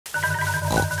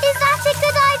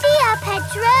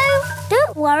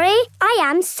Don't worry, I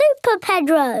am Super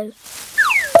Pedro.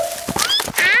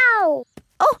 Ow!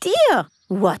 Oh dear,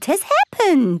 what has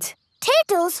happened?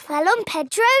 Tiddles fell on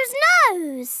Pedro's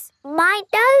nose. My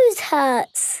nose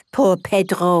hurts. Poor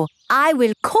Pedro. I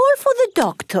will call for the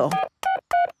doctor.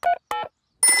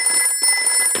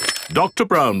 Dr.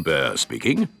 Brown Bear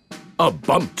speaking. A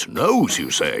bumped nose,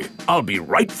 you say? I'll be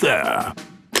right there.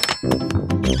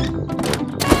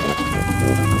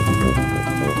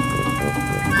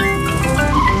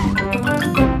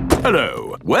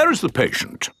 Hello. Where is the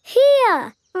patient?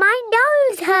 Here. My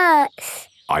nose hurts.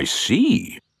 I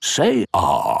see. Say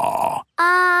ah.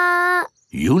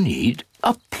 You need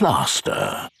a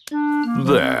plaster.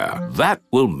 There. That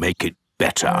will make it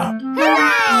better.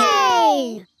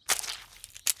 Hooray!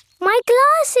 My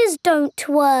glasses don't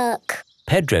work.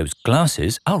 Pedro's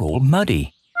glasses are all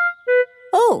muddy.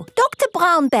 Oh, Dr.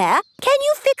 Brown Bear, can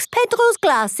you fix Pedro's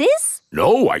glasses?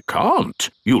 No, I can't.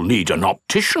 You'll need an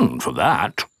optician for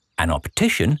that. An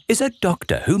optician is a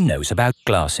doctor who knows about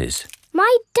glasses.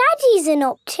 My daddy's an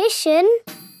optician.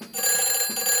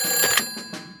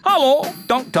 Hello,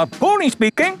 Dr. Pony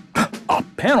speaking. A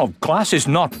pair of glasses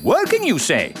not working, you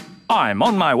say? I'm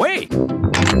on my way.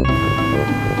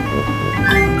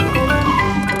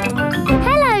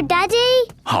 Hello, Daddy.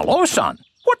 Hello, son.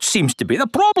 What seems to be the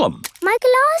problem? My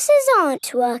glasses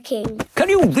aren't working. Can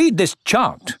you read this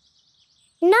chart?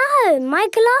 No, my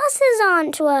glasses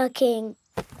aren't working.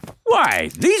 Why,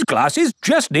 these glasses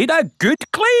just need a good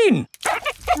clean.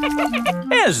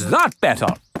 Is that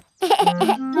better?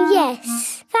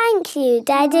 Yes. Thank you,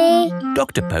 Daddy.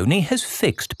 Dr. Pony has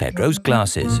fixed Pedro's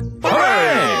glasses.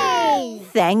 Hooray!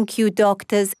 Thank you,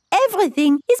 doctors.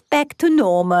 Everything is back to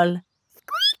normal.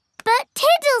 But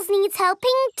Tiddles needs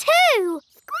helping too.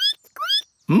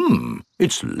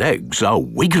 Its legs are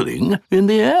wiggling in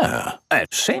the air.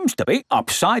 It seems to be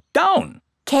upside down.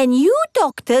 Can you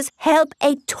doctors help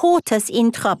a tortoise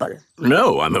in trouble?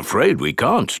 No, I'm afraid we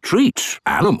can't treat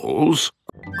animals.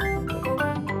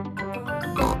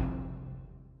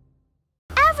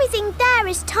 Everything there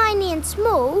is tiny and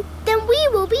small, then we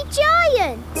will be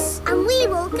giants. And we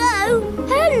will go,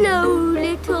 hello,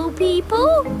 little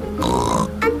people.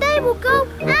 And they will go,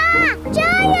 ah,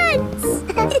 giants!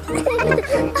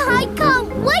 I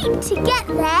can't wait to get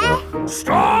there.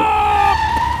 Stop!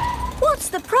 What's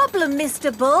the problem,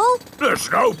 Mr. Bull? There's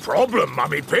no problem,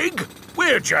 Mummy Pig.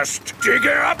 We're just digging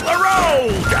up the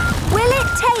road. Will it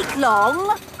take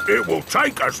long? It will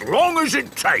take as long as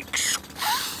it takes.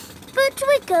 But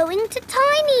we're going to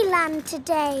Tinyland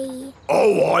today.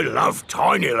 Oh, I love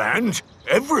Tinyland.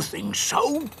 Everything's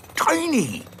so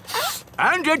tiny.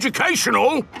 And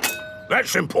educational.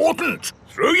 That's important.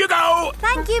 Through you go.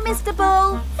 Thank you, Mr.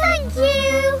 Bull. Thank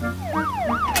you.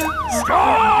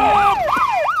 Stop!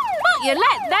 But you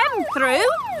let them through.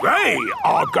 They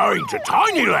are going to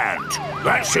Tinyland.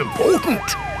 That's important.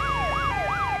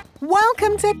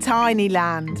 Welcome to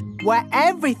Tinyland, where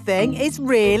everything is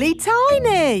really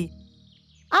tiny.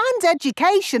 And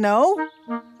educational.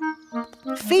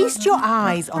 Feast your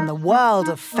eyes on the world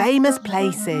of famous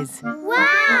places.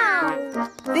 Wow!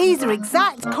 These are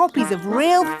exact copies of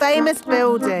real famous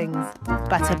buildings,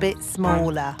 but a bit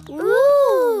smaller.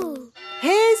 Ooh!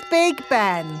 Here's Big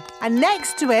Ben, and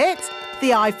next to it,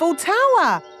 the Eiffel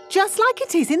Tower, just like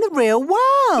it is in the real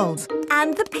world.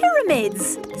 And the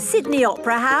pyramids, Sydney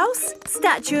Opera House,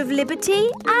 Statue of Liberty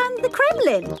and the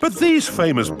Kremlin. But these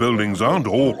famous buildings aren't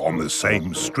all on the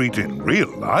same street in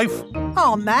real life.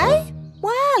 Aren't they?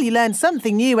 Well, you learn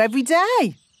something new every day.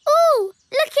 Ooh,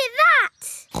 look at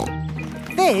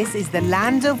that! This is the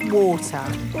land of water.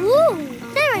 Ooh,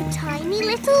 there are tiny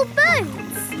little boats.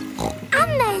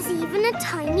 And there's even a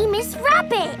tiny Miss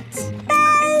Rabbit.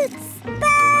 Boats!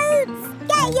 Boats!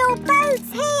 Get your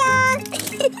boats here!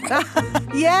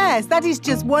 Yes, that is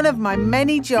just one of my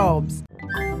many jobs.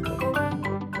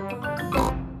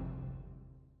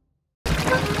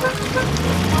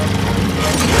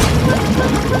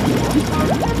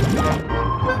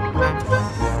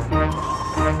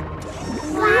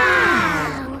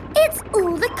 Wow! It's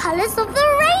all the colours of the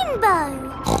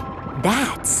rainbow.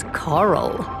 That's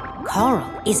coral. Coral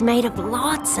is made of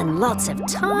lots and lots of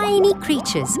tiny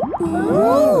creatures.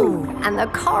 Ooh! And the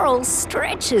coral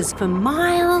stretches for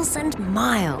miles and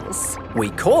miles.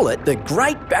 We call it the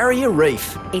Great Barrier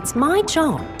Reef. It's my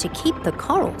job to keep the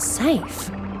coral safe.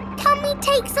 Can we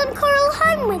take some coral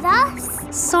home with us?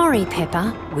 Sorry,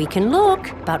 Peppa. We can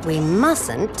look, but we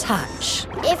mustn't touch.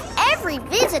 If every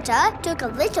visitor took a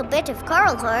little bit of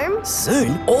coral home...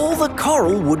 Soon, all the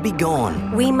coral would be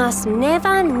gone. We must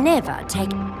never, never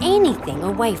take anything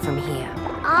away from here.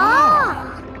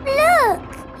 Ah!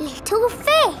 Look! Little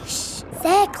fish.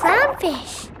 They're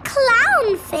clownfish.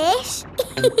 Clownfish?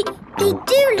 They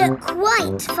do look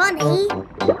quite funny.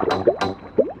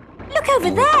 Look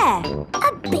over there.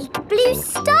 A big blue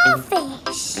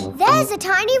starfish. There's a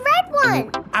tiny red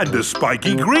one. And a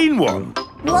spiky green one.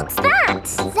 What's that?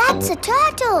 That's a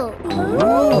turtle.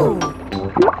 Ooh.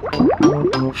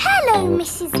 Hello,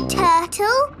 Mrs.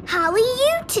 Turtle. How are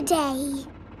you today?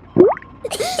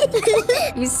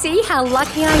 You see how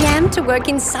lucky I am to work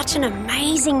in such an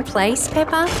amazing place,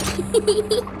 Peppa?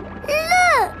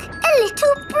 Look, a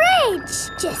little bridge,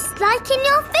 just like in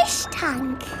your fish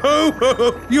tank.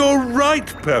 Oh, you're right,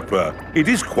 Peppa. It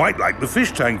is quite like the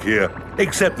fish tank here,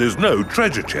 except there's no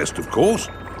treasure chest, of course.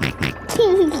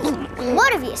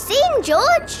 What have you seen,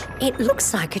 George? It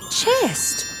looks like a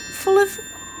chest full of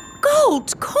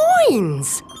gold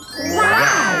coins.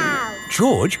 Wow!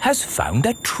 George has found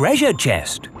a treasure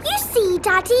chest. You see,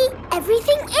 Daddy,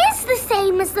 everything is the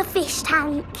same as the fish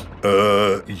tank.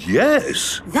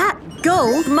 Yes. That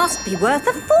gold must be worth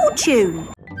a fortune.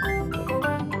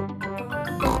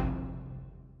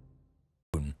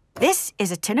 This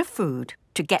is a tin of food.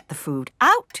 To get the food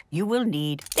out, you will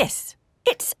need this.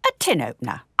 It's a tin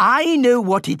opener. I know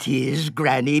what it is,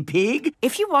 Granny Pig.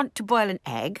 If you want to boil an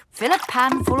egg, fill a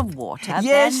pan full of water,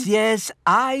 Yes,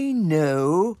 I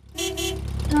know. Granny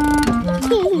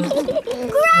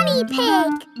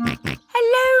Pig!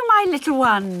 Hello, my little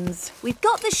ones. We've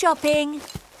got the shopping.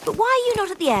 But why are you not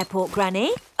at the airport,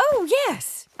 Granny? Oh,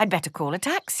 yes. I'd better call a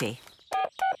taxi.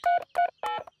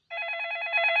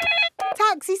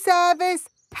 Taxi service.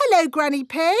 Hello, Granny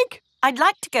Pig. I'd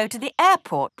like to go to the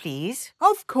airport, please.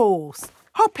 Of course.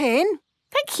 Hop in.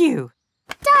 Thank you.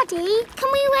 Daddy,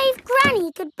 can we wave Granny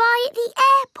goodbye at the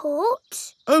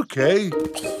airport? OK.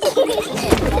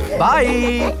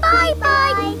 Bye.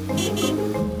 Bye-bye.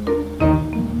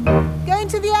 Going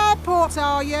to the airport,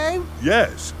 are you?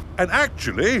 Yes. And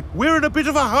actually, we're in a bit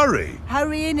of a hurry.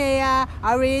 Hurry in here,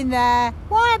 hurry in there.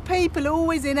 Why are people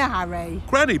always in a hurry?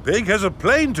 Granny Pig has a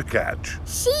plane to catch.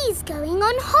 She's going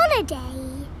on holiday.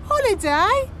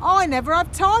 Holiday? I never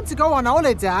have time to go on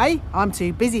holiday. I'm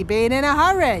too busy being in a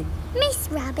hurry. Miss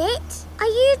Rabbit, are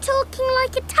you talking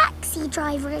like a taxi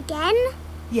driver again?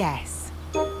 Yes.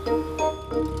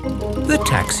 The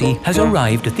taxi has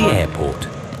arrived at the airport.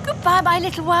 Goodbye, my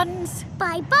little ones.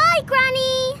 Bye-bye,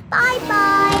 Granny.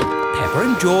 Bye-bye. Peppa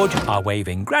and George are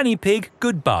waving Granny Pig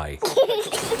goodbye.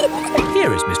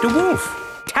 Here is Mr. Wolf.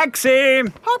 Taxi.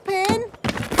 Hop in.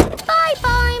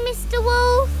 Bye-bye, Mr.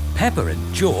 Wolf. Peppa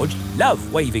and George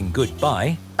love waving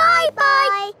goodbye.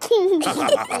 Bye-bye.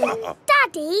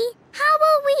 Daddy, how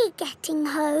are we getting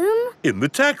home? In the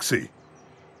taxi.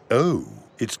 Oh,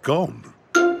 it's gone.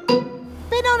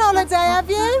 Been on holiday, have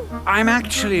you? I'm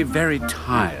actually very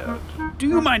tired. Do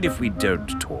you mind if we don't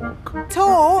talk?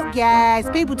 Talk? Yes.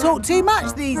 People talk too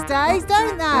much these days,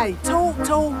 don't they? Talk.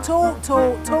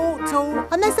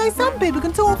 And they say some people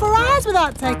can talk for hours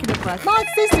without taking a breath. My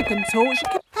sister can talk. She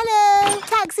can... Hello,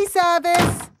 taxi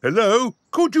service. Hello?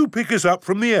 Could you pick us up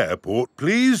from the airport,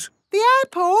 please? The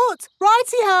airport?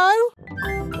 Righty-ho.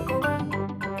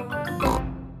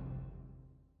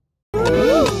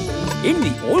 In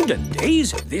the olden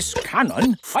days, this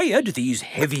cannon fired these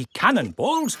heavy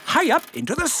cannonballs high up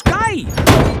into the sky.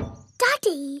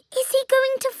 Daddy, is he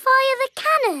going to fire the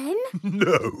cannon?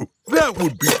 No, that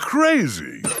would be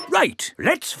crazy. Right,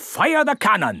 let's fire the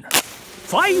cannon.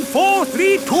 5, 4,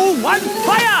 3, 2, 1,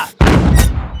 fire!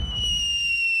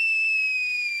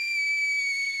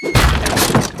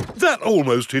 That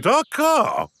almost hit our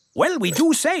car. Well, we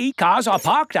do say cars are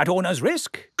parked at owner's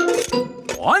risk.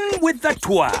 On with the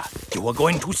tour. You are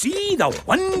going to see the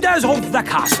wonders of the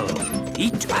castle.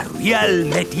 Eat a real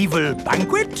medieval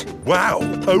banquet. Wow,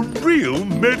 a real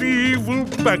medieval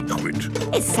banquet.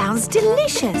 It sounds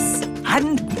delicious.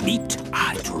 And meet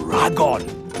a dragon.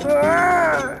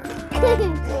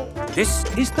 This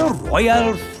is the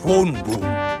royal throne room,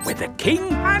 where the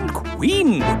king and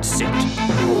queen would sit.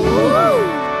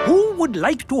 Ooh. Who would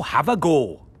like to have a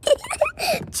go?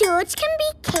 George can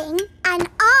be king and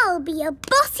I'll be a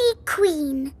bossy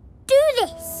queen. Do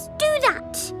this, do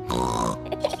that.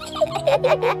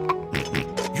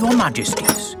 Your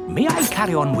Majesties, may I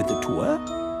carry on with the tour?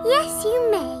 Yes, you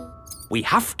may. We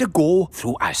have to go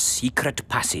through a secret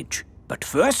passage. But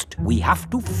first, we have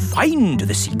to find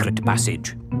the secret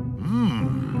passage.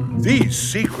 These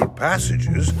secret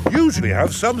passages usually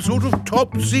have some sort of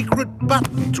top secret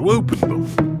button to open them.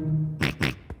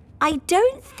 I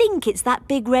don't think it's that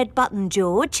big red button,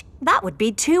 George. That would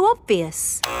be too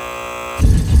obvious.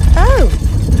 Oh!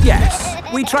 Yes,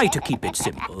 we try to keep it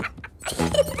simple.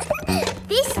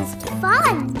 This is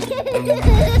fun!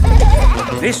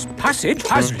 This passage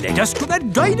has led us to the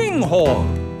dining hall.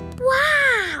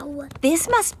 Wow! This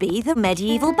must be the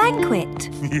medieval banquet.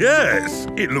 Yes,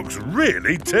 it looks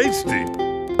really tasty.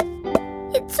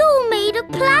 It's all made of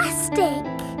plastic.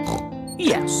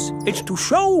 Yes, it's to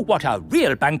show what a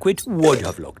real banquet would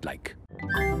have looked like.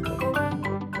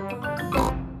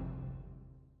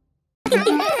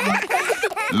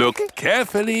 Look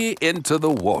carefully into the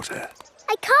water.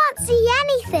 I can't see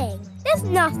anything. There's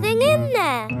nothing in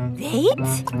there.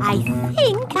 Wait, I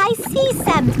think I see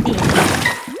something.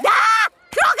 Ah!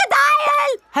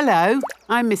 Crocodile! Hello,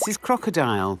 I'm Mrs.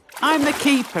 Crocodile. I'm the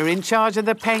keeper in charge of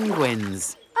the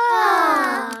penguins.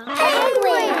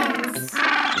 Penguins!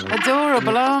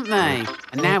 Adorable, aren't they?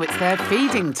 And now it's their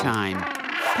feeding time.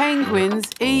 Penguins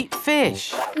eat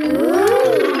fish.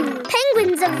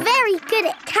 Penguins are very good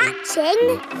at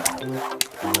catching.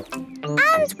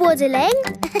 And waddling.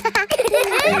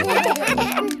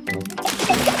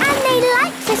 And they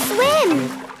like to swim.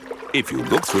 If you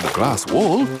look through the glass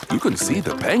wall, you can see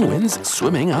the penguins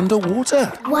swimming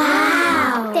underwater.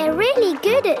 Wow! They're really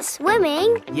good at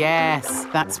swimming. Yes,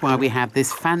 that's why we have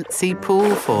this fancy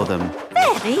pool for them.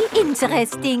 Very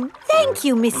interesting. Thank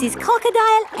you, Mrs.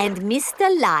 Crocodile and Mr.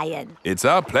 Lion. It's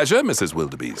our pleasure, Mrs.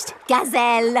 Wildebeest.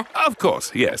 Gazelle. Of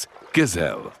course, yes.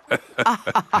 Gazelle.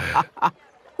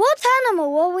 What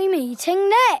animal are we meeting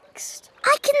next?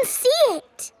 I can see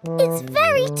it. It's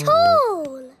very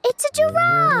tall. It's a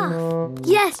giraffe.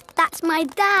 Yes, that's my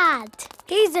dad.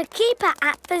 He's a keeper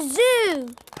at the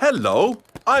zoo. Hello,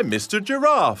 I'm Mr.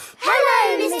 Giraffe.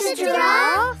 Hello, Mr.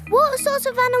 Giraffe. What sort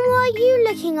of animal are you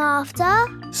looking after?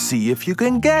 See if you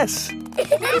can guess.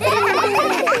 Look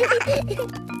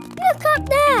up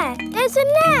there. There's a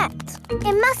net.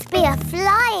 It must be a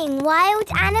flying wild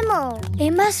animal.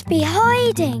 It must be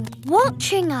hiding,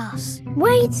 watching us,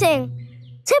 waiting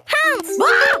to pounce.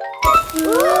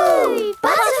 Ooh,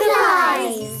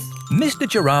 butterflies! Mr.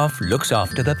 Giraffe looks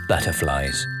after the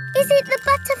butterflies. Is it the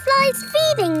butterflies'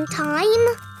 feeding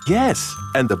time? Yes,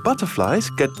 and the butterflies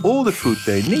get all the food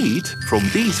they need from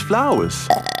these flowers.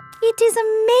 It is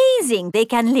amazing they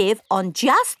can live on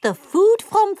just the food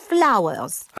from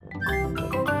flowers.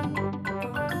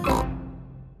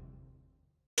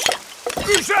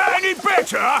 Is that any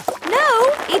better?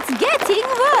 No, it's getting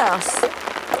worse.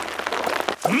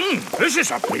 This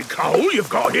is a big hole you've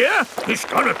got here. It's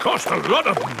gonna cost a lot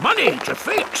of money to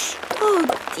fix. Oh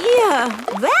dear,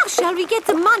 where shall we get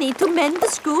the money to mend the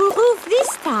school roof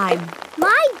this time?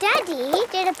 My daddy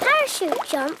did a parachute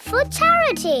jump for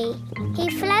charity. He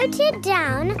floated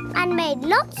down and made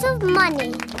lots of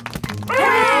money.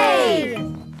 Hooray!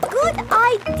 Good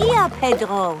idea,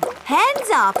 Pedro. Hands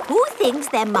up, who thinks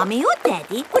their mummy or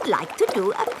daddy would like to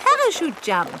do a parachute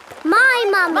jump? My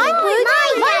mummy. My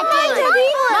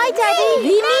daddy.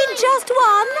 We need just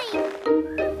one.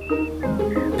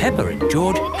 Peppa and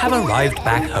George have arrived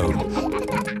back home.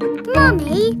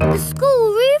 Mummy, the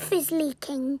school roof is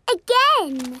leaking.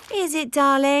 Again. Is it,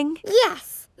 darling?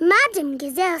 Yes. Madam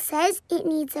Gazelle says it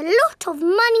needs a lot of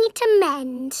money to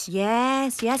mend.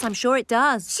 Yes, I'm sure it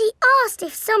does. She asked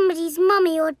if somebody's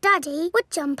mummy or daddy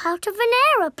would jump out of an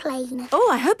aeroplane. Oh,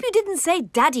 I hope you didn't say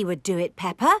Daddy would do it,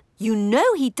 Peppa. You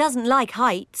know he doesn't like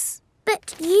heights.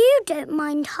 But you don't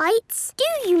mind heights, do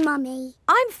you, Mummy?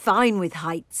 I'm fine with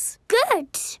heights.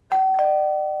 Good.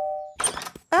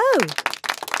 Oh,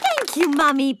 thank you,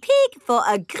 Mummy Pig, for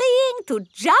agreeing to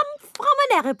jump from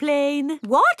an aeroplane.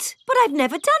 What? But I've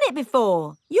never done it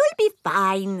before. You'll be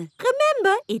fine.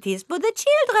 Remember, it is for the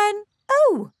children.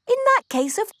 Oh, in that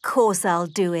case, of course I'll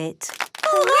do it.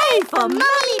 Hooray for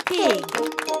Mummy Pig!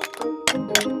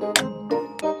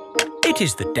 It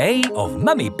is the day of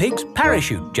Mummy Pig's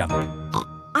parachute jump.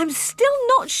 I'm still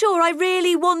not sure I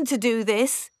really want to do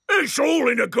this. It's all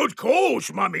in a good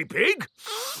cause, Mummy Pig.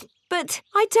 But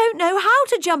I don't know how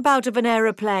to jump out of an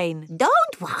aeroplane.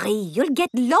 Don't worry, you'll get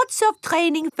lots of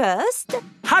training first.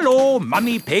 Hello,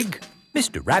 Mummy Pig.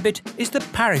 Mr. Rabbit is the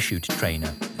parachute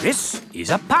trainer. This is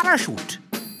a parachute.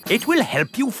 It will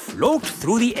help you float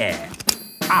through the air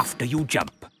after you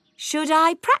jump. Should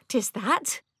I practice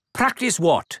that? Practice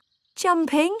what?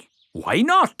 Jumping. Why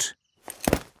not?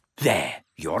 There,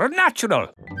 you're a natural.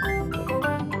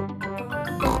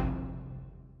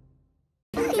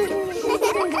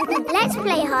 Let's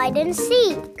play hide and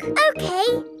seek. OK.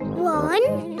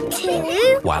 1,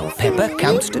 2... While Peppa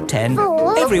counts to 10,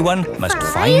 4, everyone must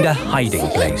 5, find a hiding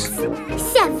 6, place.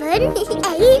 7, 8,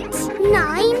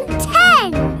 9,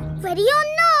 10. Ready or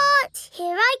not,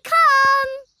 here I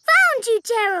come. Found you,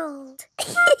 Gerald.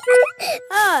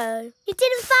 Oh, you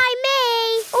didn't find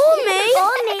me. Or me.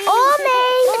 Or me.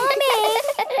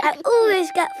 I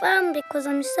always get fun because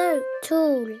I'm so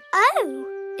tall. Oh!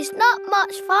 It's not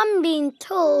much fun being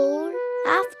tall. I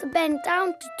have to bend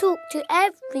down to talk to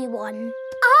everyone.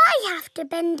 I have to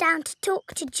bend down to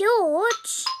talk to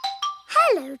George.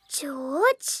 Hello,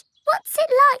 George. What's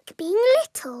it like being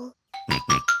little?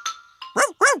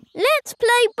 Let's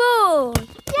play ball.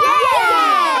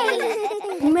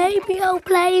 Yay! Maybe I'll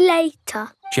play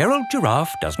later. Gerald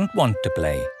Giraffe doesn't want to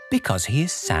play because he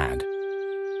is sad.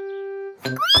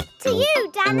 To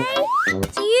you, Danny.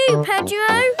 To you,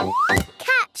 Pedro.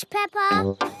 Catch,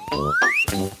 Peppa.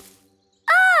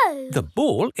 Oh! The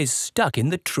ball is stuck in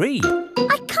the tree.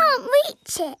 I can't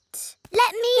reach it.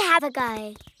 Let me have a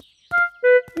go.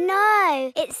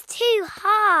 No, it's too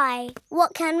high.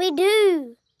 What can we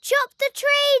do? Chop the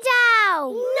tree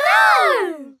down!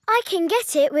 No! I can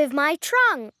get it with my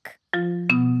trunk.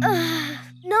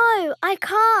 No, I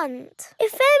can't.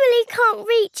 If Emily can't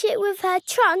reach it with her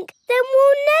trunk, then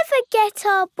we'll never get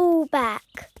our ball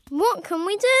back. What can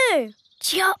we do?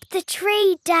 Chop the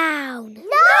tree down.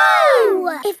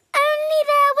 No! If only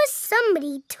there was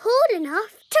somebody tall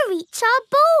enough to reach our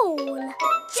ball.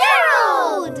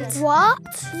 Gerald! What?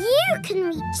 You can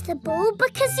reach the ball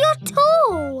because you're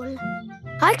tall.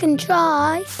 I can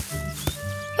try.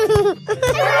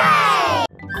 Hooray!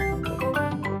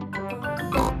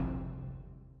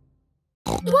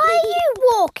 Why are you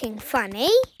walking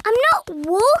funny? I'm not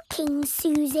walking,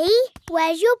 Susie.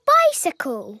 Where's your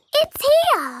bicycle? It's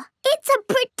here. It's a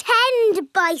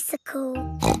pretend bicycle.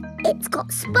 It's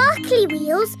got sparkly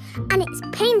wheels and it's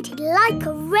painted like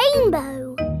a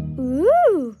rainbow.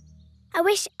 Ooh. I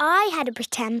wish I had a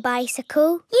pretend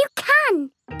bicycle. You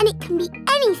can, and it can be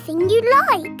anything you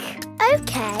like.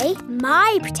 OK,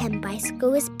 my pretend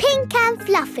bicycle is pink and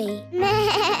fluffy.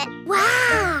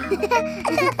 Wow!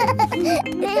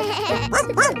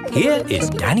 Here is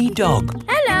Danny Dog.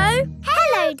 Hello.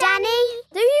 Hello, Danny.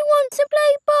 Do you want to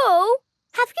play ball?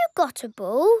 Have you got a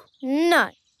ball?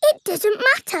 No. It doesn't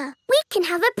matter. We can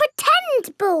have a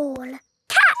pretend ball.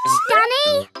 Catch,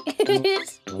 Danny!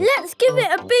 Let's give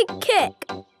it a big kick.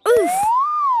 Oof!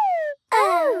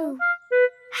 Oh!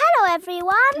 Hello,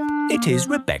 everyone. It is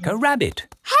Rebecca Rabbit.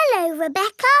 Hello,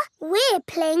 Rebecca. We're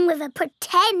playing with a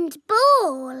pretend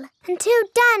ball. Until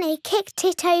Danny kicked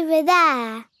it over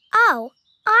there. Oh,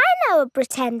 I know a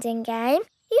pretending game.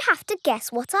 You have to guess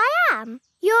what I am.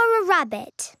 You're a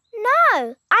rabbit.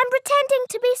 No, I'm pretending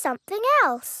to be something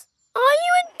else. Are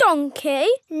you a donkey?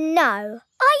 No.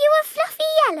 Are you a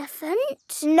fluffy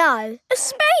elephant? No. A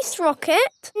space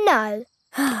rocket? No.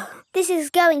 This is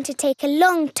going to take a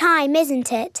long time,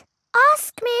 isn't it?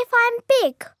 Ask me if I'm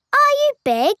big. Are you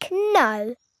big?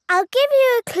 No. I'll give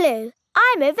you a clue.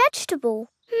 I'm a vegetable.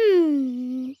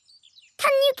 Can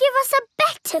you give us a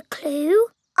better clue?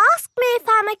 Ask me if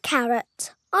I'm a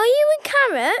carrot. Are you a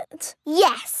carrot?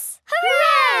 Yes.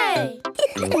 Hooray!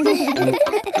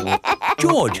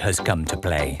 George has come to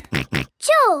play.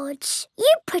 George,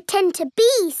 you pretend to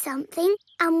be something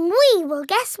and we will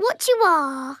guess what you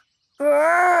are.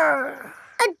 A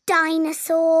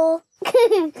dinosaur.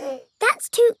 That's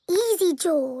too easy,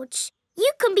 George.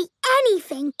 You can be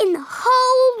anything in the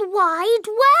whole wide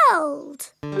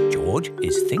world. George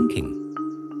is thinking.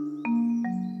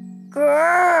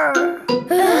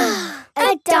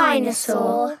 A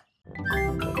dinosaur.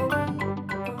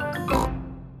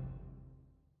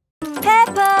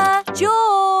 Peppa!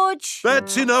 George!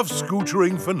 That's enough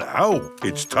scootering for now.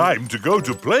 It's time to go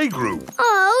to playgroup.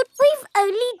 Oh, we've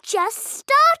only just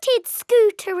started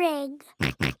scootering.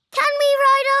 Can we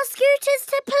ride our scooters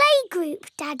to playgroup,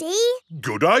 Daddy?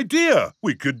 Good idea.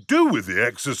 We could do with the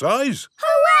exercise.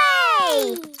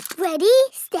 Hooray! Ready,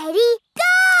 steady, go!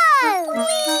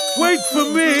 Whee! Wait for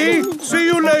me. See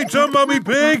you later, Mummy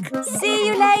Pig. See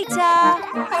you later.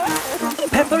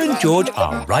 Peppa and George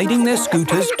are riding their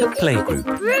scooters to playgroup.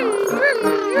 Vroom, vroom,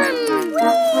 vroom.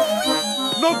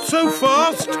 Not so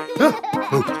fast. Come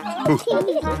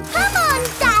on,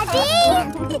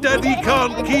 Daddy! Daddy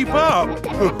can't keep up.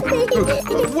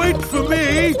 Wait for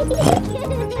me.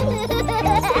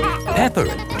 Peppa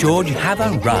and George have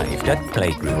arrived at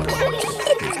playgroup.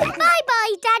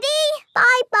 Bye-bye, Daddy.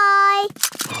 Bye-bye.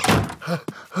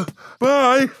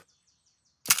 Bye.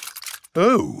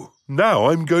 Oh, now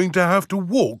I'm going to have to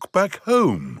walk back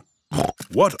home.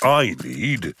 What I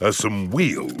need are some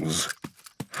wheels.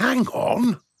 Hang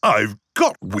on, I've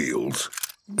got wheels.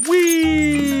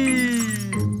 Whee!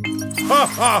 Ha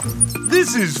ha!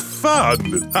 This is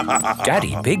fun!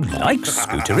 Daddy Pig likes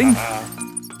scootering.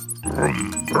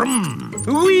 Brum, brum.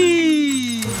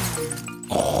 Whee!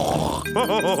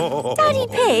 Daddy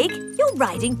Pig, you're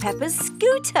riding Peppa's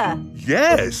scooter.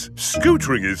 Yes,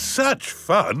 scootering is such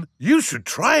fun. You should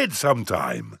try it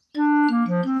sometime.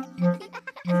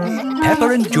 Peppa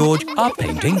and George are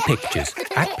painting pictures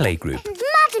at playgroup.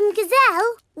 Madam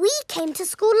Gazelle, we came to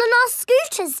school on our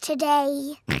scooters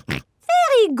today.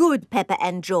 Very good, Peppa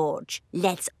and George.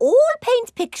 Let's all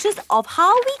paint pictures of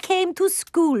how we came to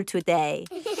school today.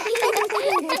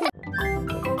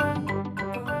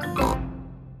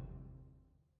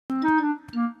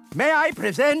 May I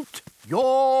present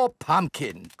your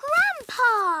pumpkin?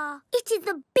 Grandpa, it is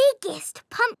the biggest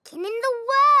pumpkin in the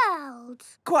world.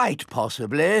 Quite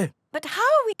possibly. But how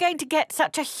are we going to get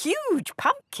such a huge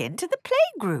pumpkin to the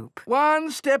playgroup?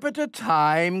 One step at a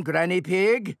time, Granny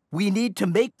Pig. We need to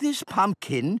make this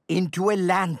pumpkin into a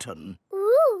lantern.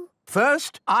 Ooh.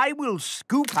 First, I will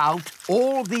scoop out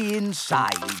all the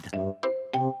inside.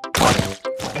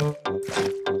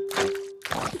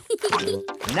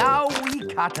 Now we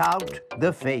cut out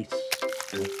the face.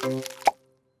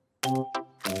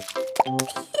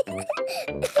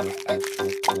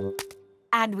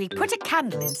 And we put a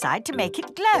candle inside to make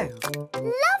it glow.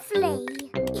 Lovely.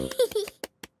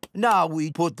 Now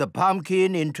we put the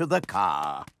pumpkin into the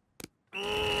car.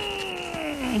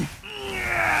 The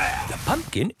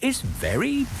pumpkin is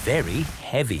very, very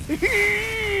heavy.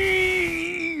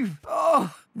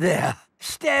 Oh, there.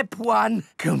 Step one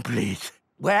complete.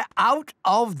 We're out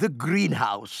of the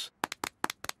greenhouse.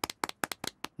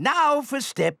 Now for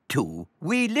step two.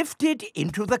 We lift it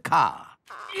into the car.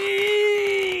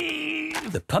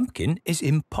 The pumpkin is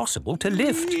impossible to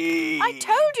lift. I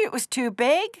told you it was too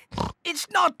big. It's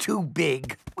not too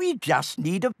big. We just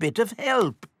need a bit of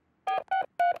help.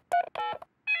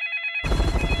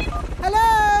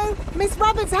 Hello? Miss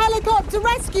Rabbit's helicopter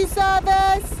rescue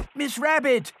service. Miss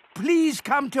Rabbit, please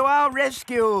come to our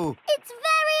rescue. It's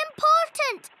very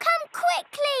important. Come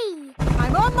quickly.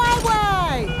 I'm on my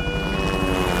way.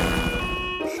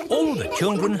 All the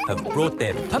children have brought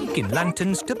their pumpkin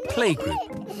lanterns to playgroup.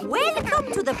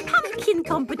 Welcome to the pumpkin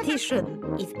competition.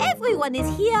 If everyone is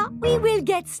here, we will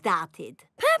get started.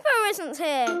 Peppa isn't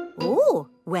here. Oh,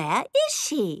 where is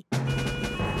she?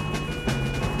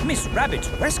 Miss Rabbit's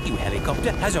rescue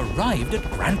helicopter has arrived at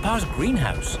Grandpa's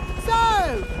greenhouse.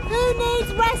 So, who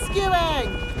needs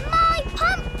rescuing? My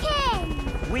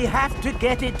pumpkin. We have to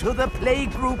get it to the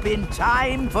playgroup in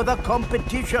time for the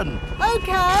competition.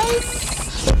 OK.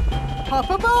 Hop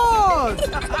aboard!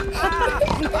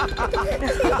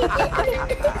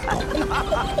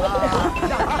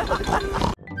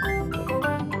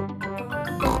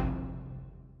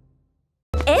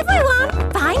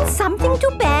 Everyone, find something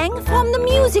to bang from the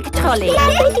music trolley.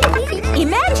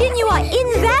 Imagine you are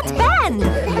in that band,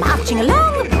 marching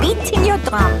along, beating your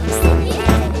drums.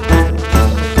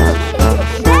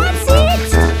 That's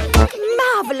it!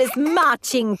 Marvelous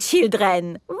marching,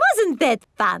 children. Wasn't that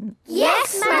fun?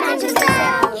 Yes, Madam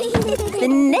Gazelle. The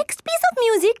next piece of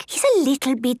music is a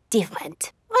little bit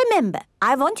different. Remember,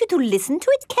 I want you to listen to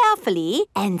it carefully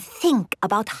and think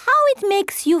about how it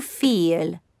makes you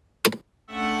feel.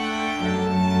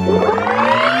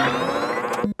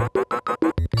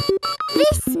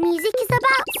 This music is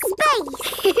about space.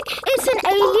 It's an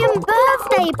alien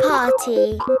birthday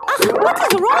party. What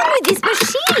is wrong with this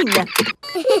machine?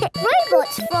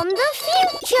 Robots from the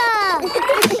future.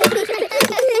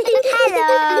 Hello,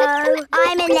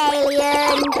 I'm an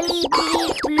alien. Bleep,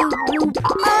 bleep, bloop, bloop.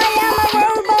 I am a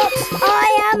robot. I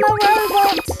am a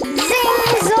robot. Zing,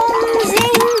 zong,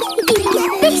 zing.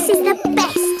 This is the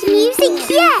best music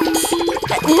yet.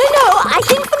 No, I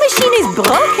think the machine is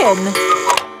broken.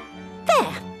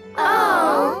 There.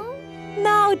 Oh.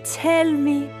 Now tell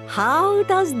me, how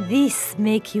does this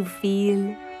make you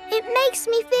feel? It makes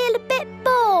me feel a bit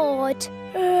bored.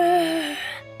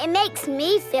 It makes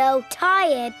me feel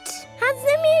tired. Has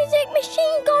the music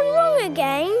machine gone wrong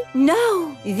again?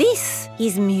 No, this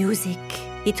is music.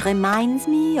 It reminds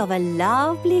me of a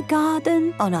lovely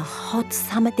garden on a hot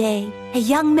summer day. A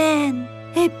young man,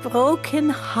 a broken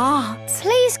heart.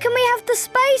 Please, can we have the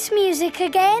space music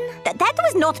again? That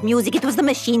was not music, it was the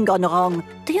machine gone wrong.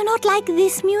 Do you not like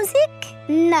this music?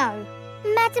 No.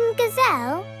 Madam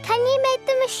Gazelle, can you make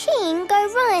the machine go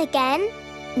wrong again?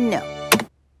 No.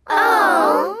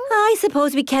 Oh. I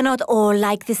suppose we cannot all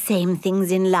like the same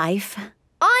things in life.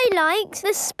 I like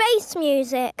the space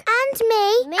music. And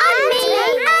me. And me.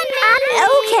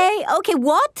 Okay,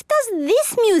 what does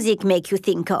this music make you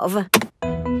think of?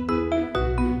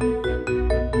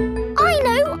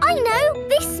 I know.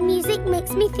 This music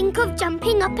makes me think of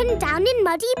jumping up and down in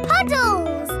muddy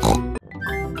puddles.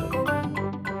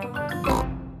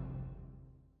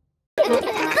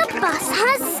 bus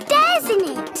has stairs in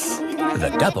it. The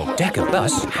double-decker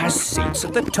bus has seats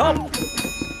at the top.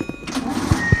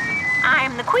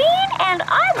 I'm the Queen, and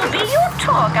I will be your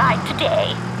tour guide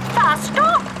today. First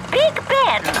stop, Big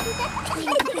Ben.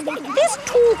 This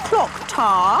tall clock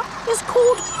tower is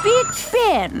called Big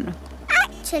Ben.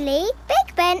 Actually,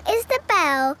 Big Ben is the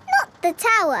bell, not the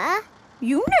tower.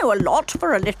 You know a lot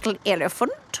for a little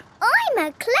elephant. I'm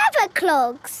a clever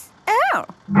clogs. Oh.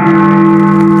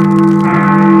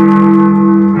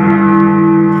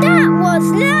 That was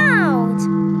loud.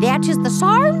 That is the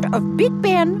sound of Big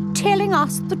Ben telling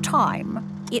us the time.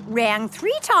 It rang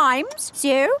 3 times,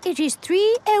 so it is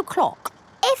 3 o'clock.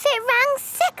 If it rang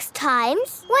 6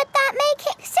 times, would that make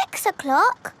it 6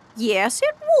 o'clock? Yes,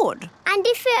 it would. And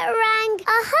if it rang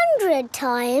 100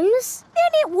 times?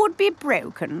 Then it would be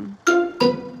broken.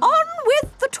 On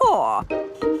with the tour.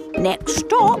 Next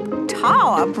stop,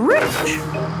 Tower Bridge.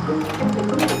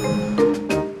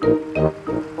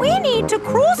 We need to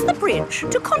cross the bridge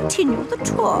to continue the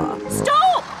tour.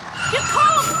 Stop! You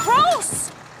can't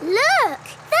cross! Look,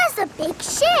 there's a big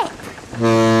ship.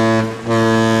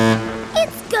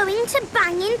 It's going to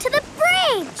bang into the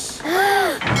bridge.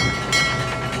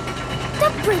 The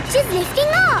bridge is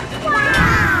lifting up.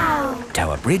 Wow!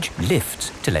 Tower Bridge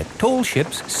lifts to let tall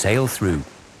ships sail through.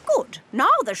 Good.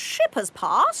 Now the ship has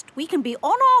passed, we can be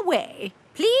on our way.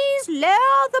 Please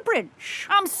lower the bridge.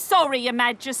 I'm sorry, Your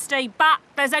Majesty, but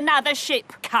there's another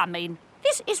ship coming.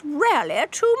 This is really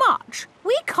too much.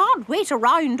 We can't wait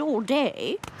around all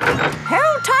day.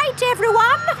 Hold tight,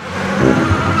 everyone.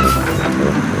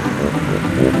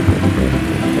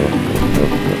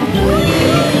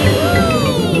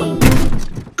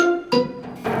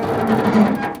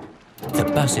 The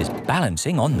bus is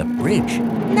balancing on the bridge.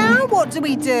 Now what do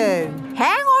we do?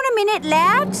 Hang on a minute,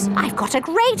 lads. I've got a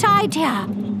great idea.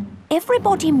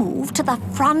 Everybody move to the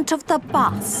front of the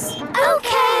bus.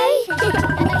 OK.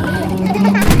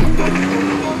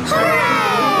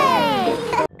 Hooray!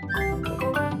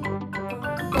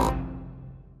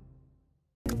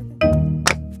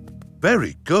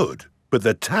 Very good, but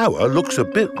the tower looks a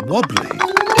bit wobbly.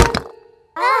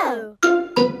 Oh.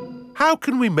 How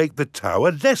can we make the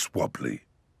tower less wobbly?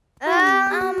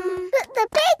 Put the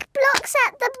big blocks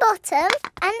at the bottom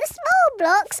and the small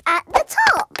blocks at the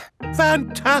top.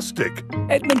 Fantastic!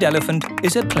 Edmund Elephant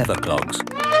is a clever clogs.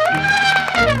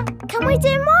 Can we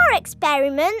do more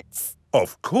experiments?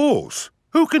 Of course.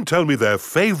 Who can tell me their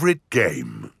favourite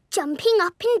game? Jumping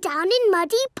up and down in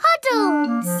muddy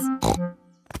puddles.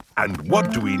 And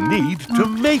what do we need to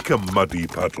make a muddy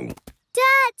puddle?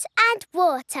 Dirt and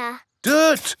water.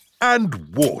 Dirt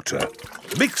and water.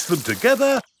 Mix them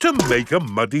together to make a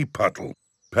muddy puddle.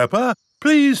 Peppa,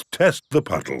 please test the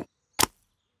puddle.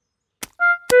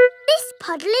 This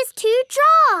puddle is too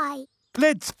dry.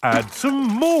 Let's add some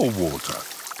more water.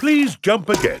 Please jump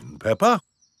again, Peppa.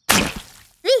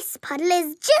 This puddle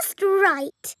is just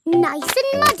right. Nice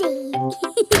and muddy.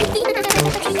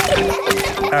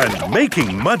 And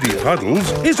making muddy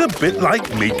puddles is a bit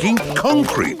like making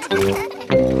concrete.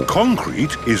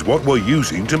 Concrete is what we're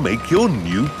using to make your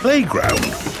new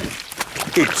playground.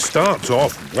 It starts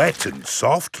off wet and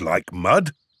soft like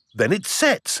mud, then it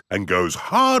sets and goes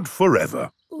hard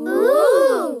forever.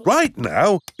 Ooh! Right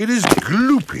now, it is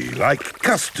gloopy like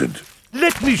custard.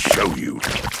 Let me show you.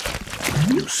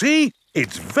 You see,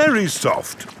 it's very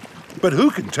soft. But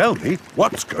who can tell me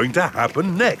what's going to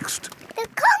happen next? The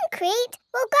concrete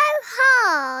will go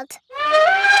hard.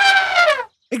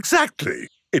 Exactly.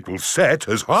 It will set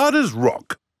as hard as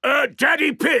rock.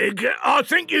 Daddy Pig, I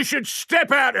think you should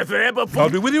step out of there before... I'll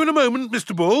be with you in a moment,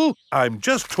 Mr. Bull. I'm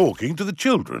just talking to the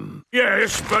children.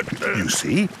 Yes, but... You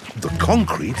see, the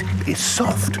concrete is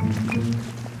soft.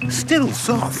 Still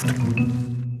soft.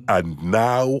 And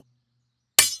now...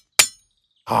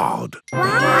 hard.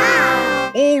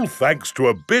 Wow! All thanks to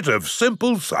a bit of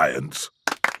simple science.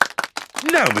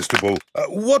 Now, Mr. Bull,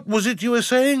 what was it you were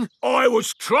saying? I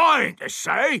was trying to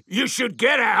say you should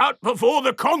get out before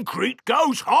the concrete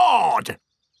goes hard.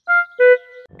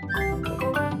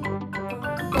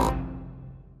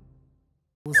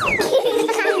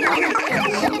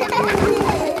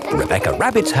 Rebecca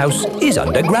Rabbit's house is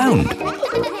underground.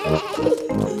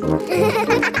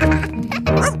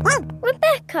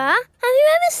 Rebecca, have you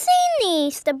ever seen the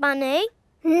Easter Bunny?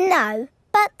 No,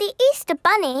 but the Easter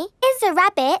Bunny is a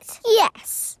rabbit.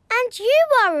 Yes. And you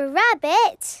are a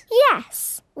rabbit.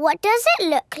 Yes. What does it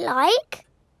look like?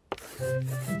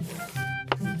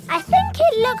 I think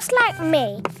it looks like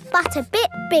me, but a bit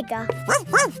bigger.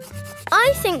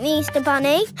 I think the Easter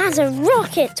Bunny has a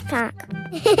rocket pack.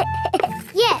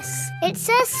 Yes, it's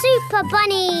a super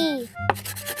bunny.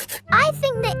 I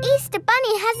think the Easter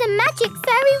Bunny has a magic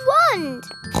fairy wand.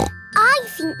 I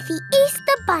think the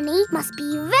Easter Bunny must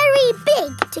be very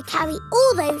big to carry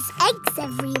all those eggs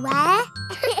everywhere.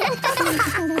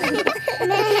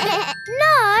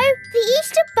 No, the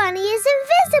Easter Bunny is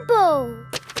invisible.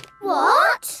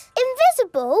 What?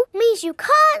 Invisible means you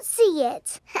can't see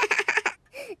it.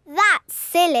 That's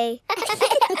silly.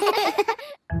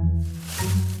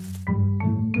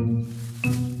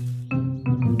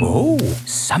 Oh,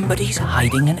 somebody's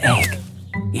hiding an egg.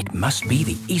 It must be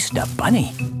the Easter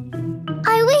Bunny.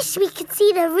 I wish we could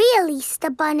see the real Easter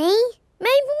Bunny.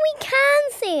 Maybe we can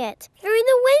see it through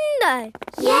the window.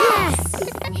 Yes!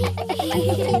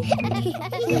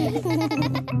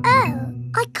 Oh,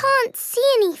 I can't see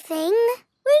anything.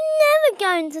 We're never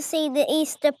going to see the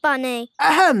Easter Bunny.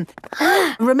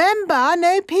 Remember,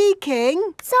 no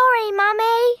peeking. Sorry,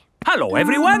 Mummy. Hello,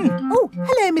 everyone. Oh,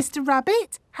 hello, Mr.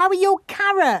 Rabbit. How are your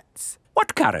carrots?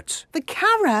 What carrots? The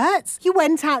carrots. You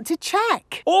went out to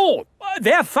check. Oh,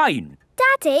 they're fine.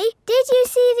 Daddy, did you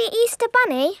see the Easter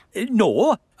Bunny?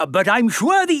 No, but I'm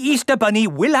sure the Easter Bunny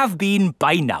will have been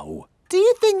by now. Do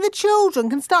you think the children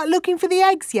can start looking for the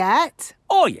eggs yet?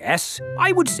 Oh, yes,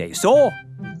 I would say so.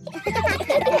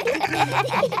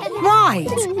 Right.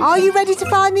 Are you ready to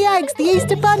find the eggs the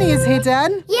Easter Bunny has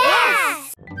hidden?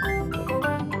 Yes!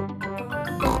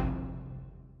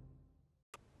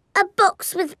 A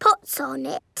box with pots on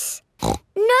it.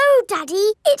 No,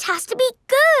 Daddy, it has to be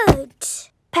good.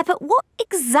 Peppa, what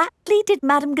exactly did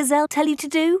Madame Gazelle tell you to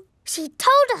do? She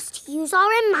told us to use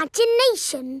our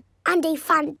imagination. And a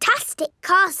fantastic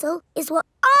castle is what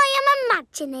I am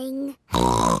imagining.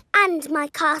 And my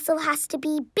castle has to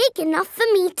be big enough for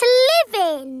me to live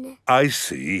in. I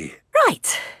see.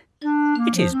 Right.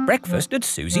 It is breakfast at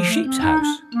Susie Sheep's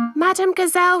house. Madame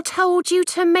Gazelle told you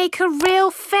to make a real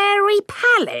fairy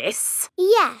palace?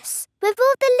 Yes, with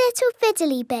all the little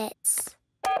fiddly bits.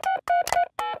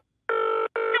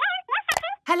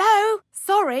 Hello?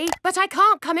 Sorry, but I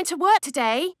can't come into work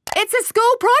today. It's a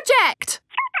school project.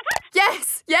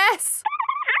 Yes.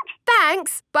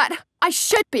 Thanks, but I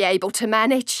should be able to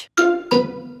manage.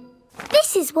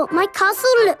 This is what my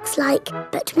castle looks like,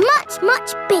 but much,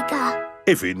 much bigger.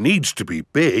 If it needs to be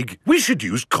big, we should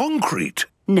use concrete.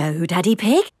 No, Daddy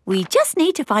Pig. We just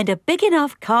need to find a big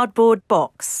enough cardboard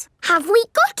box. Have we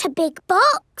got a big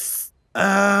box?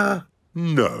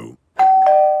 No.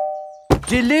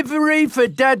 Delivery for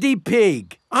Daddy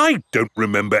Pig. I don't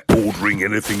remember ordering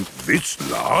anything this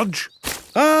large.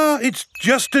 It's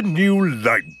just a new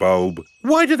light bulb.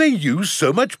 Why do they use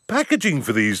so much packaging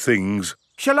for these things?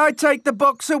 Shall I take the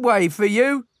box away for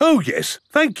you? Oh, yes,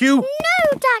 thank you.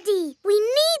 No, Daddy, we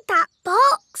need that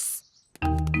box.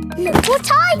 Look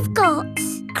what I've got.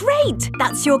 Great!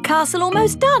 That's your castle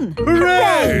almost done.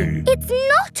 Hooray! It's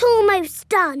not almost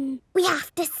done. We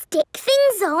have to stick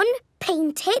things on,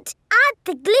 paint it, add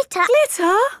the glitter.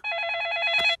 Glitter?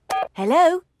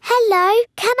 Hello? Hello,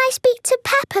 can I speak to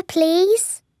Peppa,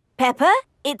 please? Peppa,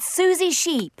 it's Susie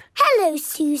Sheep. Hello,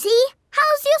 Susie.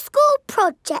 How's your school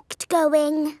project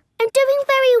going? I'm doing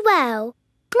very well.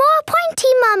 More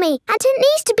pointy, Mummy, and it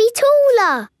needs to be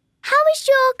taller. How is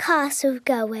your castle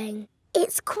going?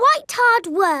 It's quite hard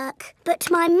work,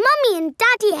 but my Mummy and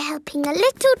Daddy are helping a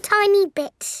little tiny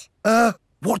bit.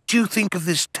 What do you think of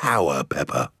this tower,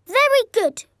 Peppa? Very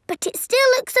good, but it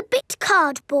still looks a bit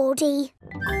cardboardy.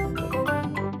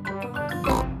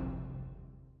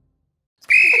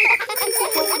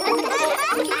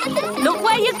 Look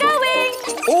where you're going!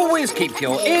 Always keep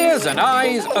your ears and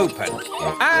eyes open.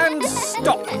 And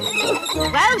stop.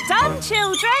 Well done,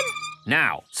 children!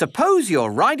 Now, suppose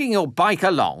you're riding your bike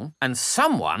along and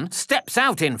someone steps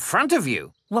out in front of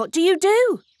you. What do you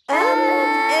do?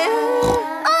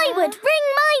 I would ring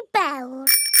my bell.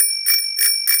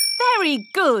 Very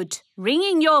good.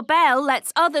 Ringing your bell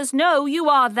lets others know you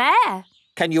are there.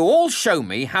 Can you all show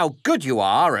me how good you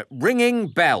are at ringing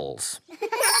bells?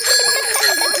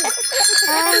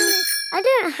 I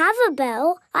don't have a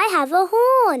bell. I have a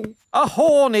horn. A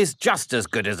horn is just as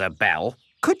good as a bell.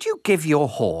 Could you give your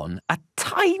horn a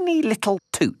tiny little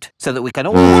toot so that we can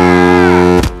all...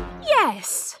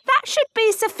 Yes, that should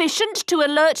be sufficient to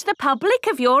alert the public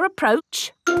of your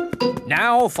approach.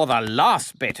 Now for the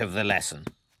last bit of the lesson.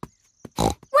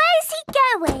 Where's he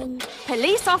going?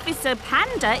 Police Officer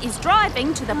Panda is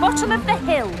driving to the bottom of the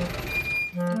hill.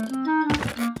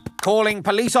 Calling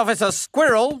Police Officer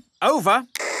Squirrel. Over.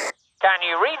 Can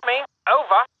you read me?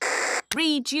 Over.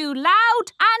 Read you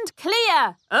loud and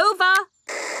clear. Over.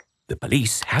 The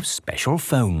police have special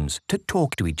phones to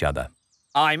talk to each other.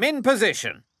 I'm in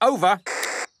position. Over.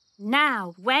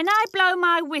 Now, when I blow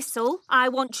my whistle, I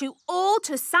want you all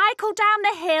to cycle down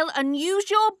the hill and use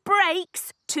your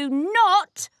brakes to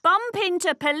not bump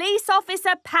into Police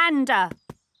Officer Panda.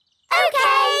 OK!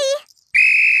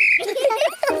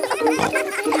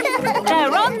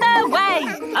 They're on their way.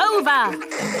 Over.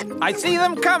 I see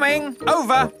them coming.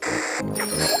 Over.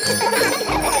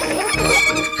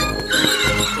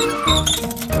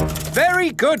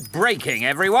 Very good braking,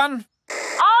 everyone.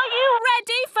 Are you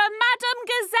ready for Madame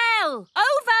Gazelle?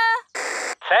 Over.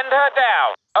 Send her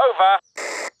down. Over.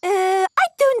 I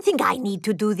don't think I need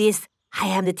to do this. I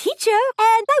am the teacher,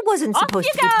 and I wasn't supposed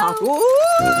to be talking.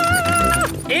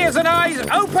 Ears and eyes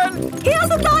open. Ears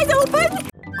and eyes open.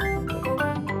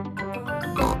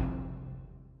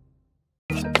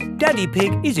 Daddy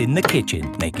Pig is in the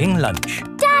kitchen making lunch.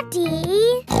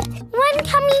 Daddy, when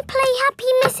can we play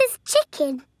Happy Mrs.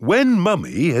 Chicken? When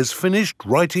Mummy has finished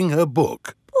writing her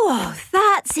book. Oh,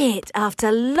 that's it.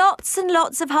 After lots and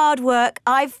lots of hard work,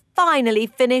 I've finally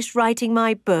finished writing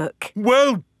my book.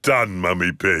 Well done,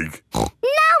 Mummy Pig.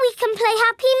 Now we can play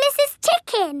Happy Mrs.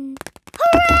 Chicken.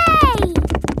 Hooray!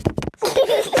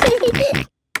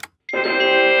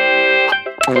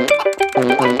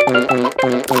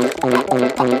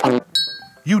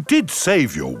 You did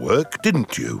save your work,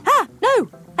 didn't you? Ah, no,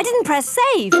 I didn't press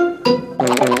save. 40, 90,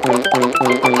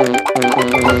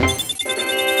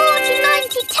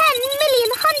 10, million,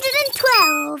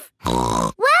 112.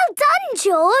 Well done,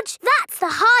 George. That's the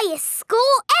highest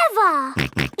score ever.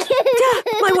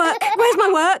 My work. Where's my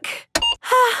work?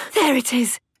 Ah, there it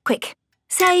is. Quick.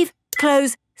 Save,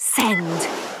 close, send.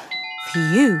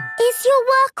 Phew. Is your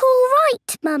work all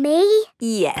right, Mummy?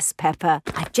 Yes, Peppa.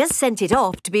 I've just sent it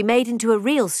off to be made into a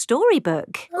real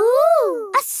storybook.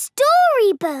 Ooh, a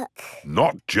storybook.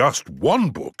 Not just one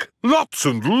book. Lots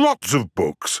and lots of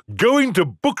books. Going to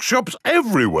bookshops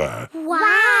everywhere.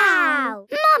 Wow.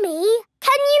 Mummy,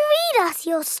 can you read us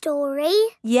your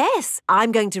story? Yes,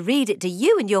 I'm going to read it to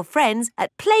you and your friends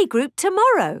at Playgroup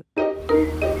tomorrow.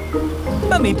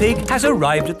 Mummy Pig has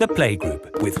arrived at the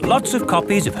playgroup with lots of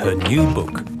copies of her new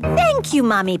book. Thank you,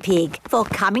 Mummy Pig, for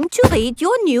coming to read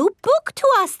your new book to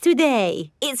us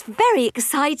today. It's very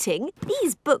exciting.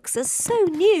 These books are so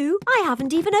new, I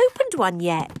haven't even opened one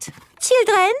yet.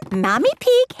 Children, Mummy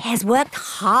Pig has worked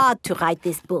hard to write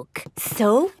this book.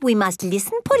 So we must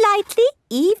listen politely,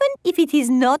 even if it is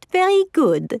not very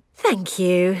good. Thank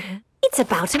you. It's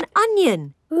about an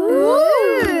onion.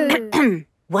 Ooh.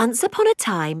 Once upon a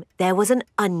time, there was an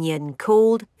onion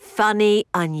called Funny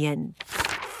Onion.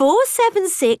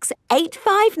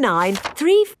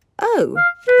 4768593. Oh.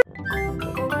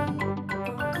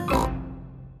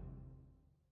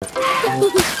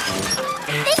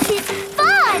 This is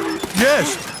fun!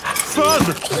 Yes, fun!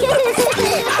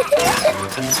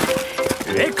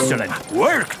 Excellent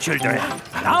work, children.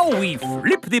 Now we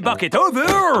flip the bucket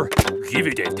over, give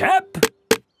it a tap,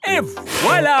 et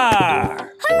voila!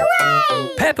 Hooray!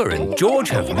 Peppa and George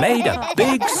have made a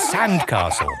big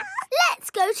sandcastle. Let's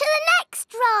go to the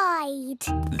next ride.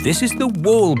 This is the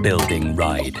wall building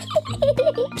ride.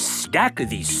 Stack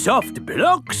the soft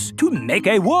blocks to make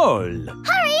a wall.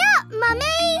 Hurry up,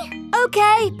 Mummy!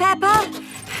 OK, Peppa.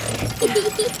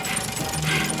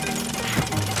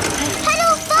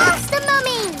 Pedal faster,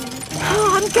 Mummy!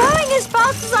 Oh, I'm going as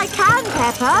fast as I can,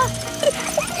 Peppa.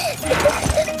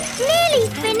 Nearly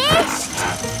finished.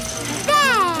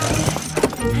 There.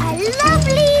 A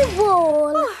lovely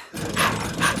wall.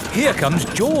 Here comes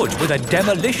George with a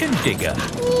demolition digger.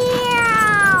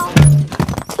 Meow.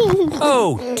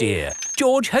 Oh dear,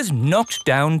 George has knocked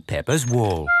down Peppa's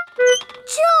wall.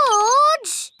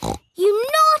 George! You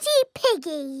naughty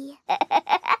piggy!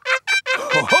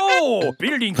 Ho-ho!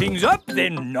 Building things up,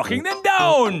 then knocking them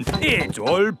down. It's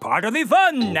all part of the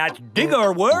fun at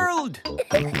Digger World.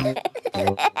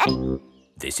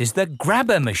 This is the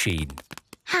grabber machine.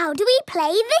 How do we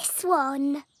play this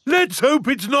one? Let's hope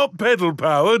it's not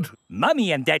pedal-powered.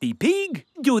 Mummy and Daddy Pig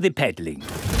do the peddling.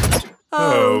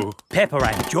 Oh. Peppa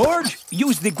and George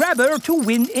use the grabber to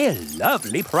win a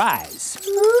lovely prize.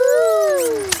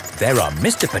 Ooh. There are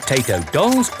Mr. Potato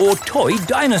dolls or toy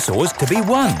dinosaurs to be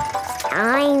won.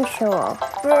 Dinosaur.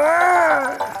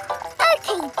 OK,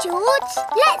 George,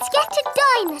 let's get a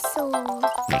dinosaur.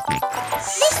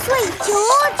 This way,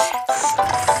 George.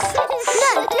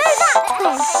 No, that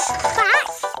way. Back,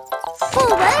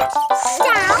 forward,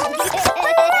 down.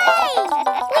 Hooray!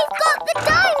 We've got the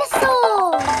dinosaur.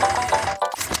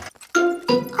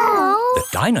 Oh. The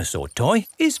dinosaur toy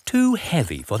is too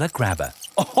heavy for the grabber.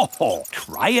 Oh,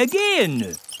 try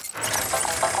again.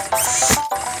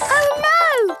 Oh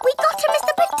no! We got a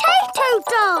Mr. Potato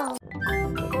doll!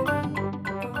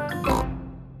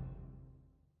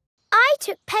 I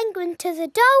took Penguin to the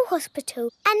doll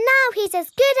hospital and now he's as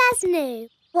good as new.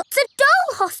 What's a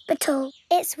doll hospital?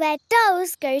 It's It's where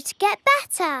dolls go to get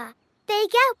better. They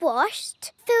get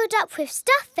washed, filled up with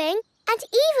stuffing, and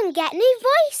even get new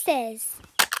voices.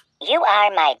 You are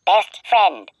my best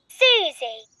friend.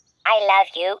 Susie. I love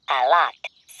you a lot.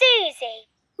 Susie.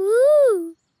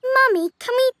 Ooh. Mummy,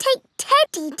 can we take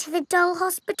Teddy to the doll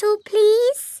hospital,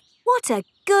 please? What a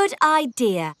good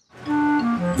idea.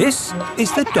 This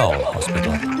is the doll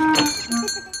hospital.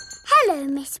 Hello,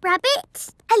 Miss Rabbit.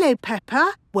 Hello,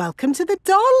 Peppa. Welcome to the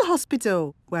doll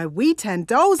hospital, where we turn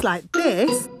dolls like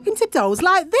this into dolls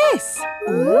like this.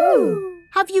 Ooh.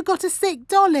 Have you got a sick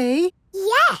dolly?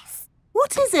 Yes.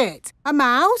 What is it? A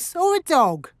mouse or a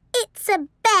dog? It's a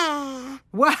bear.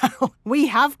 Well, we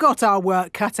have got our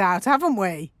work cut out, haven't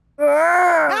we?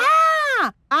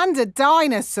 Ah! And a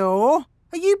dinosaur.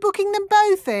 Are you booking them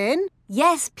both in?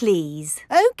 Yes, please.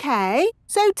 OK.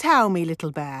 So tell me,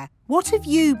 little bear, what have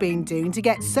you been doing to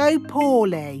get so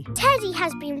poorly? Teddy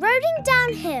has been rolling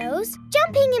down hills,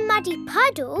 jumping in muddy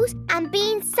puddles and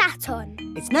being sat on.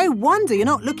 It's no wonder you're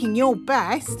not looking your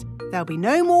best. There'll be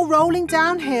no more rolling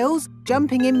down hills,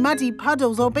 jumping in muddy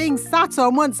puddles or being sat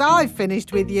on once I've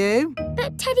finished with you.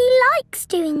 But Teddy likes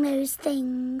doing those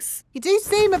things. You do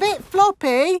seem a bit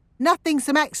floppy. Nothing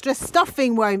some extra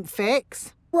stuffing won't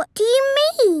fix. What do you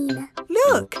mean?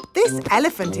 Look, this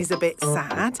elephant is a bit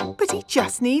sad, but he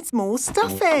just needs more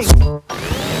stuffing.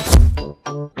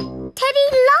 Teddy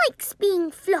likes being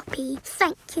floppy,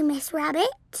 thank you, Miss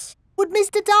Rabbit. Would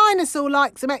Mr. Dinosaur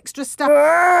like some extra stuff?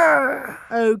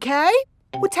 OK.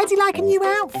 Would Teddy like a new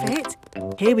outfit?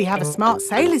 Here we have a smart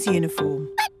sailor's uniform.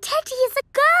 But Teddy is a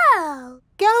girl.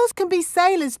 Girls can be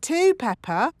sailors too,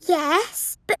 Peppa.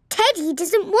 Yes, but Teddy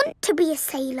doesn't want to be a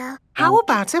sailor. How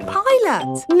about a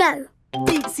pilot? No.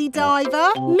 Deep sea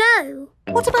diver? No.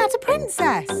 What about a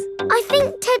princess? I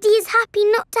think Teddy is happy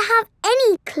not to have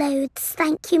any clothes,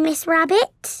 thank you, Miss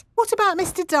Rabbit. What about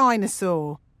Mr.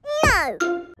 Dinosaur? No.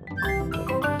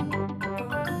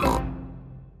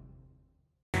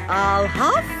 I'll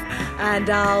huff and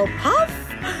I'll puff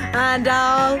and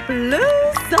I'll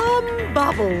blow some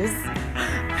bubbles.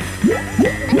 I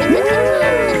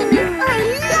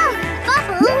love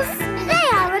bubbles. They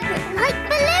are a bit like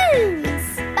balloons.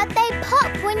 But they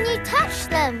pop when you touch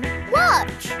them.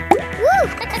 Watch. Woo!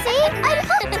 See? I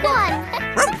popped one.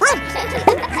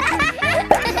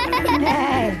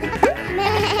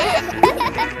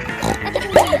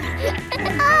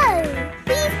 Oh,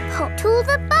 we've popped all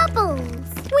the bubbles.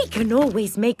 We can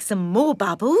always make some more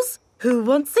bubbles. Who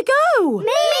wants to go? Me!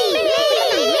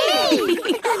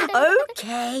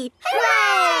 OK.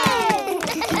 Hooray!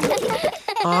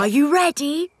 Are you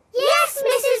ready? Yes,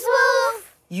 Mrs.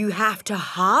 Wolf. You have to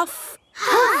huff.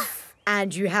 Huff.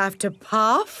 And you have to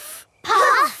puff.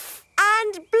 Puff.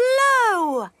 And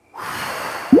blow.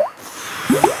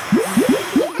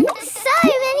 So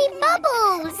many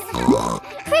bubbles.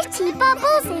 Pretty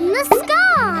bubbles in the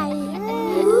sky.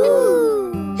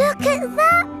 Ooh. Look at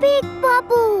that big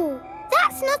bubble.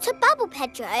 That's not a bubble,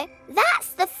 Pedro.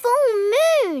 That's the full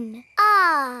moon.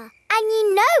 Ah, and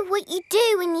you know what you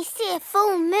do when you see a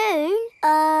full moon?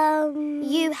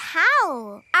 You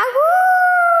howl.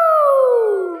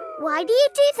 Ow! Why do you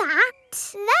do that?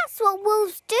 That's what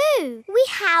wolves do. We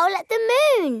howl at the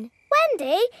moon.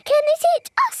 Wendy, can you teach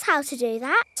us how to do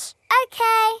that? OK.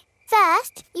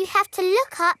 First, you have to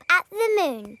look up at the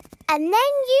moon. And then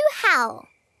you howl.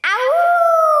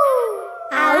 Ow!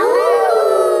 Ow!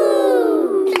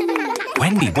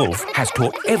 Wendy Wolf has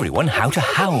taught everyone how to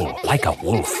howl like a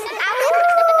wolf.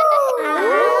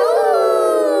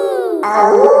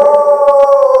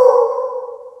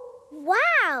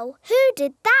 Wow, who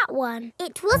did that one?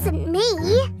 It wasn't me.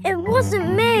 It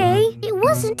wasn't me. It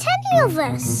wasn't any of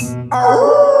us. It's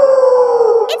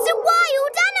a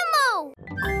wild animal!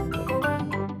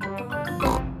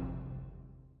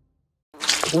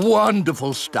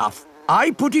 Wonderful stuff.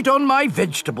 I put it on my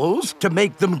vegetables to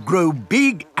make them grow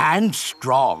big and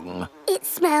strong. It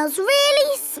smells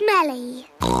really smelly.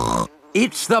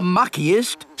 It's the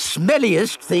muckiest,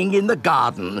 smelliest thing in the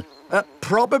garden.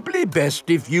 Probably best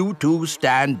if you two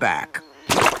stand back.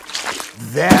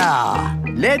 There.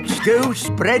 Let's go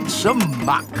spread some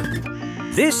muck.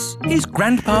 This is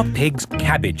Grandpa Pig's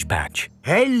cabbage patch.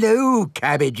 Hello,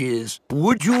 cabbages.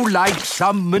 Would you like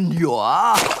some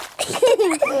manure?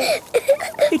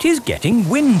 It is getting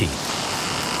windy.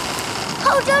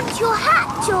 Hold on to your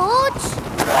hat, George.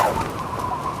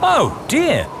 Oh,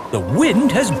 dear. The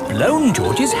wind has blown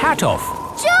George's hat off.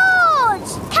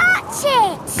 George, catch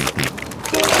it.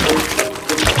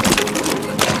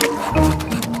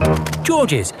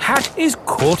 George's hat is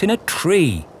caught in a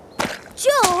tree.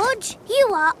 George,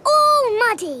 you are all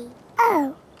muddy.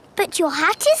 Oh, but your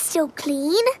hat is still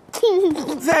clean.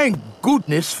 Thank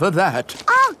goodness for that.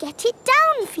 I'll get it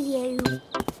down for you.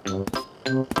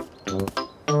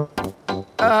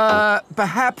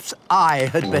 Perhaps I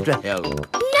had better help.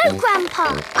 No,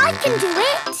 Grandpa. I can do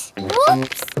it.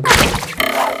 Whoops.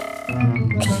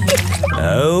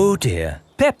 Oh dear.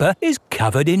 Peppa is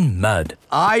covered in mud.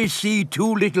 I see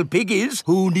 2 little piggies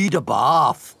who need a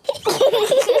bath.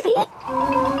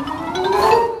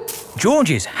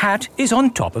 George's hat is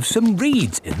on top of some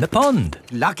reeds in the pond.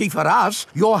 Lucky for us,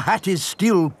 your hat is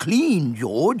still clean,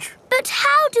 George. But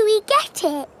how do we get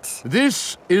it?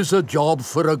 This is a job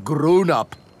for a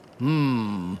grown-up.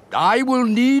 I will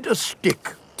need a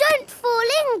stick. Don't fall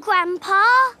in, Grandpa.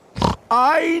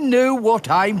 I know what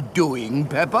I'm doing,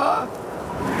 Peppa.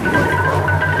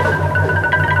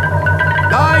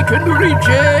 I can reach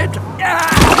it.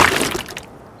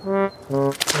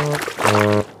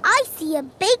 I see a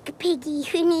big piggy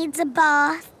who needs a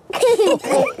bath.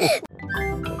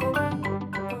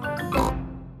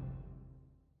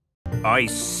 I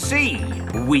see.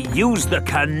 We use the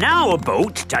canal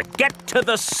boat to get to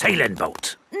the sailing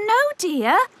boat. No,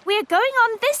 dear. We're going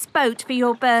on this boat for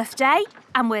your birthday,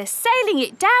 and we're sailing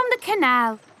it down the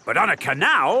canal. But on a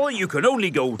canal, you can only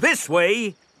go this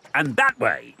way and that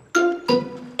way.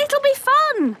 It'll be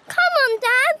fun. Come on,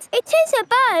 Dad. It is a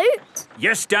boat.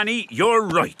 Yes, Danny, you're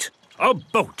right. A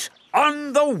boat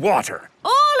on the water.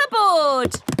 All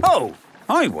aboard. Oh,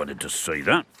 I wanted to say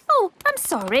that. Oh, I'm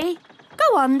sorry.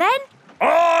 Go on, then.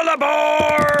 All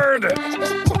aboard!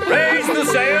 Raise the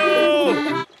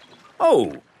sail!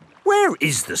 Oh, where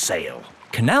is the sail?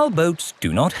 Canal boats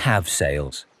do not have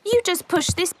sails. You just push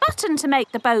this button to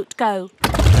make the boat go.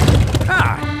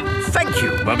 Ah, thank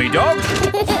you, Mummy Dog.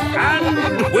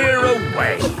 And we're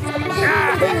away.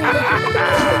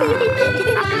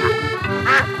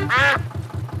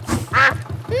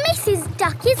 Mrs.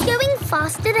 Duck is going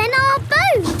faster than our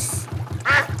boat.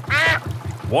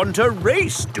 Want a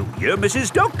race, do you,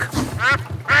 Mrs. Duck?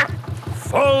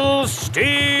 Full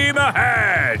steam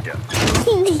ahead!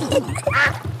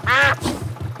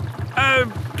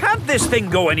 Can't this thing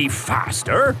go any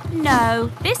faster?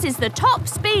 No, this is the top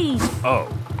speed. Oh.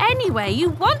 Anyway,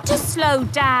 you want to slow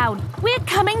down. We're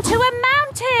coming to a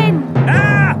mountain.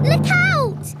 Ah! Look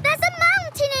out! There's a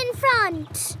mountain in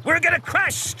front. We're going to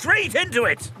crash straight into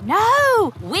it.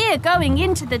 No, we're going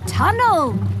into the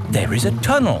tunnel. There is a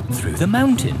tunnel through the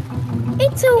mountain.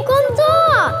 It's all gone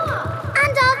dark.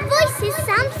 And our voices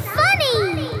sound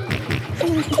funny.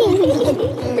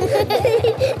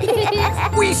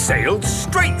 We sailed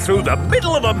straight through the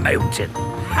middle of a mountain.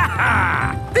 Ha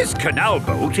ha! This canal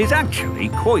boat is actually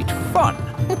quite fun.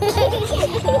 Look,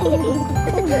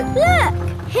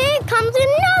 here comes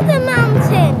another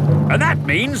mountain. And that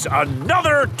means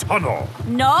another tunnel.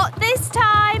 Not this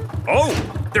time. Oh,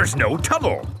 there's no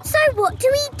tunnel. So what do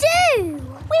we do?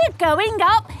 We're going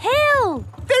uphill.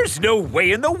 There's no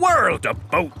way in the world a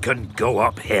boat can go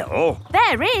uphill.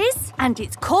 There is, and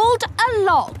it's called a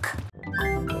lock.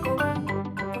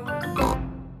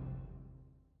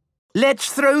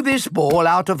 Let's throw this ball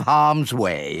out of harm's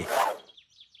way.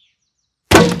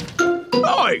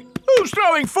 Oi! Who's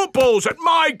throwing footballs at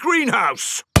my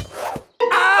greenhouse?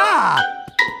 Ah!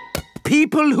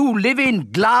 People who live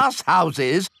in glass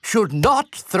houses should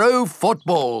not throw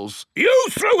footballs. You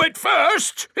threw it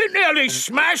first. It nearly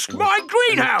smashed my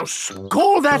greenhouse.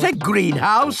 Call that a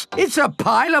greenhouse? It's a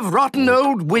pile of rotten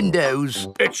old windows.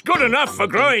 It's good enough for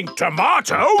growing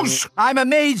tomatoes. I'm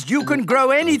amazed you can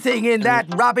grow anything in that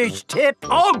rubbish tip.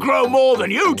 I'll grow more than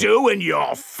you do in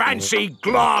your fancy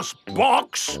glass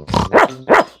box.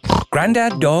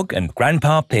 Grandad Dog and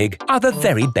Grandpa Pig are the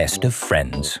very best of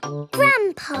friends.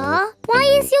 Grandpa, why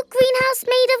is your greenhouse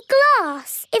made of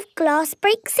glass if glass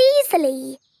breaks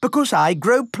easily? Because I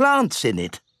grow plants in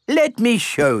it. Let me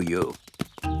show you.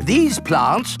 These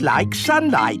plants like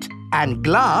sunlight, and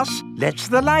glass lets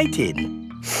the light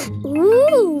in.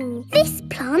 Ooh, this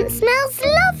plant smells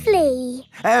lovely.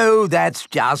 Oh, that's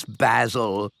just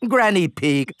basil. Granny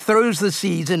Pig throws the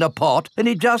seeds in a pot and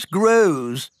it just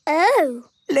grows. Oh.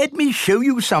 Let me show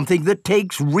you something that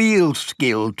takes real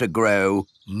skill to grow.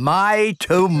 My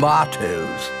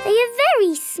tomatoes. They are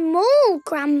very small,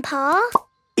 Grandpa.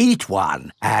 Eat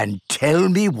one and tell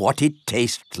me what it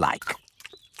tastes like.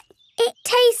 It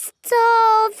tastes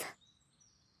of...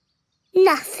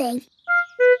 nothing.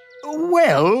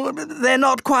 Well, they're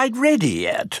not quite ready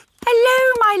yet.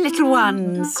 Hello, my little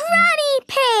ones. Granny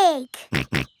Pig!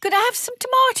 Could I have some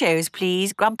tomatoes,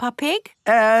 please, Grandpa Pig?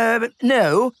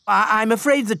 No. I'm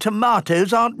afraid the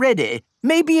tomatoes aren't ready.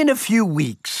 Maybe in a few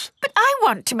weeks. But I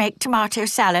want to make tomato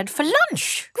salad for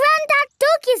lunch. Grandad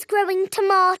Dog is growing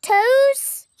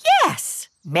tomatoes. Yes.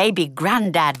 Maybe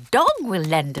Grandad Dog will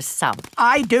lend us some.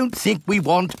 I don't think we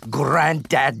want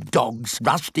Grandad Dog's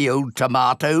rusty old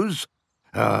tomatoes.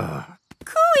 Cooey!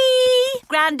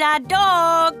 Grandad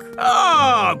Dog!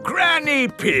 Ah, Granny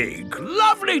Pig.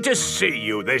 Lovely to see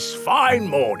you this fine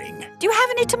morning. Do you have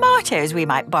any tomatoes we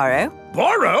might borrow?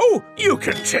 Borrow? You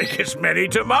can take as many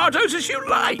tomatoes as you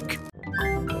like.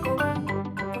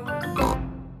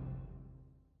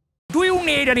 Do you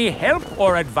need any help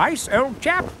or advice, old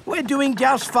chap? We're doing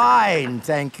just fine,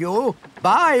 thank you.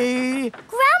 Bye.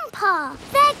 Grandpa,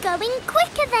 they're going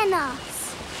quicker than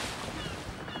us.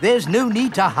 There's no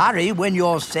need to hurry when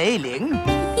you're sailing.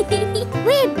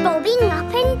 We're bobbing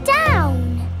up and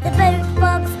down. The boat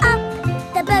bobs up,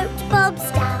 the boat bobs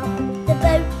down. The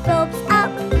boat bobs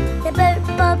up, the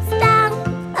boat bobs down.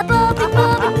 A bobbing,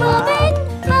 bobbing, bobbing,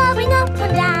 bobbing up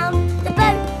and down. The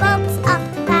boat bobs up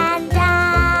and down.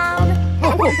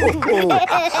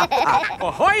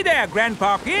 Ahoy there,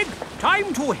 Grandpa Pig.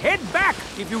 Time to head back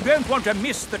if you don't want to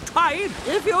miss the tide.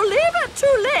 If you leave it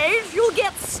too late, you'll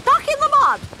get stuck in the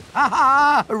mud.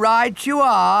 Ha-ha, right you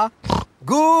are.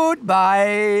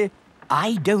 Goodbye.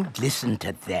 I don't listen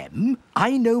to them.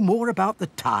 I know more about the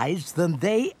tides than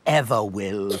they ever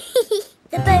will.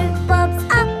 The boat bobs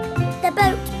up, the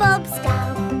boat bobs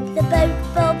down. The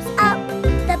boat bobs up,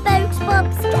 the boat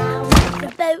bobs down.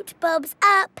 The boat bobs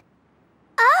up.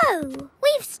 Oh,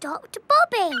 we've stopped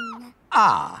bobbing.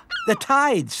 Ah, the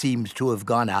tide seems to have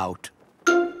gone out.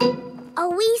 Are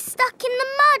we stuck in the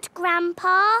mud,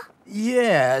 Grandpa?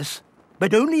 Yes,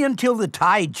 but only until the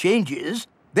tide changes.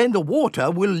 Then the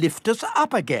water will lift us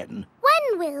up again.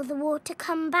 When will the water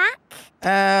come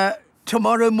back?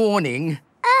 Tomorrow morning.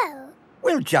 Oh.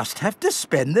 We'll just have to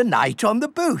spend the night on the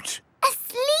boat. A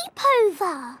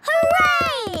sleepover!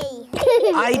 Hooray!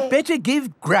 I'd better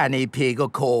give Granny Pig a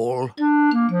call.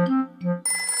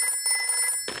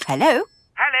 Hello?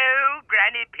 Hello,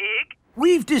 Granny Pig.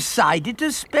 We've decided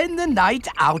to spend the night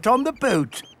out on the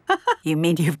boat. You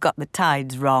mean you've got the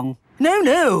tides wrong?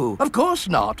 No, of course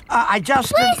not. I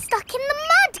just... We're stuck in the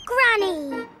mud,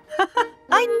 Granny.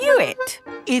 I knew it.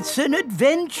 It's an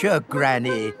adventure,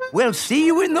 Granny. We'll see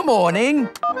you in the morning.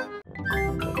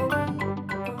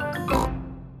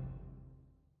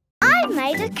 I've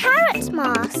made a carrot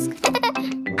mask.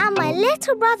 And my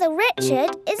little brother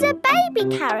Richard is a baby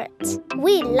carrot.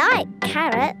 We like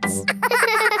carrots.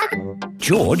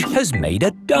 George has made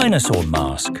a dinosaur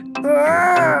mask.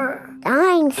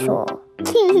 Dinosaur.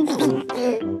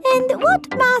 And what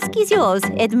mask is yours,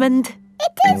 Edmund?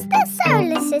 It is the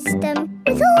solar system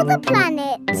with all the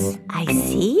planets. I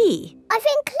see. I've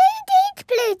included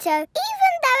Pluto,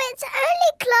 even though it's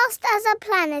only classed as a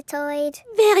planetoid.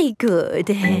 Very good.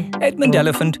 Edmund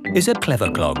Elephant is a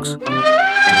clever clogs.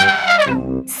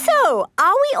 So,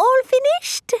 are we all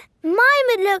finished? Mine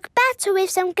would look better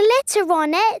with some glitter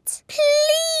on it.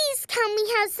 Please, can we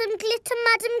have some glitter,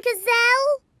 Madam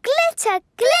Gazelle? Glitter,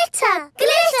 glitter,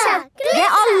 glitter, glitter.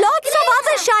 There are lots of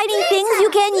other shiny things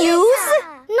you can use.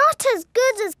 Not as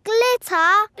good as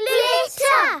glitter.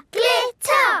 Glitter,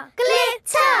 glitter,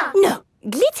 glitter. No,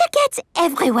 glitter gets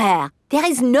everywhere. There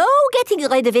is no getting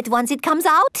rid of it once it comes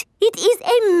out. It is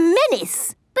a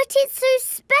menace. But it's so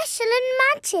special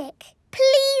and magic.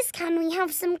 Please, can we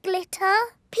have some glitter?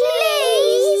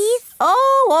 Please?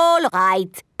 Oh, all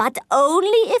right. But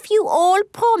only if you all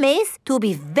promise to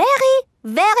be very,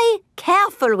 very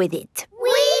careful with it.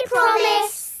 We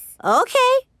promise.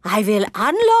 Okay, I will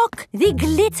unlock the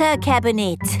glitter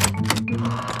cabinet.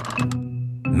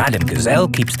 Madam Gazelle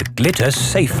keeps the glitter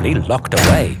safely locked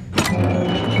away.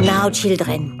 Now,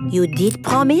 children, you did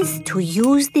promise to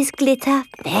use this glitter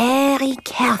very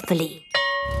carefully.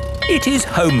 It is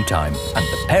home time and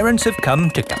the parents have come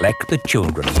to collect the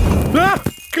children. Ah!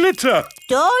 Glitter!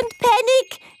 Don't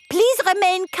panic. Please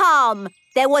remain calm.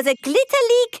 There was a glitter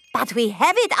leak, but we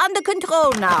have it under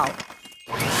control now.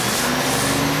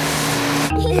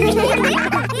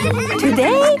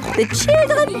 Today, the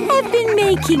children have been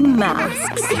making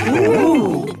masks.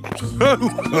 Ooh.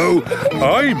 Oh,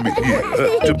 I'm here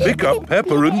to pick up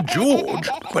Peppa and George,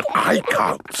 but I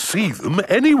can't see them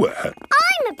anywhere.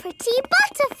 I'm a pretty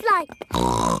butterfly.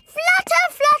 Flutter,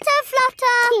 flutter,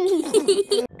 flutter.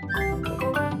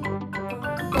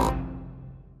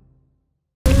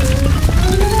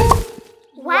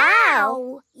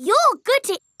 Wow, you're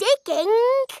good at digging.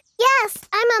 Yes,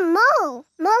 I'm a mole.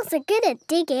 Moles are good at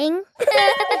digging.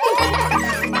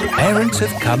 The parents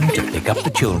have come to pick up the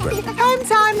children. Home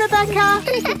time, Rebecca.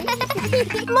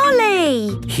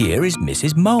 Molly. Here is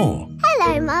Mrs. Mole.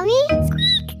 Hello, Mummy.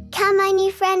 Can my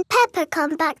new friend Peppa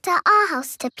come back to our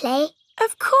house to play?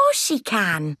 Of course she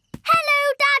can.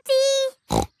 Hello,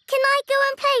 Daddy. Can I go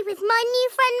and play with my new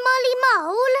friend Molly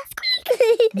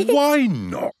Mole? Why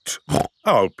not?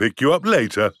 I'll pick you up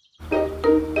later.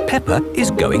 Peppa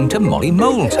is going to Molly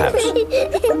Mole's house.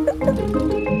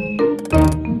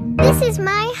 This is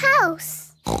my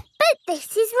house. But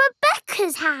this is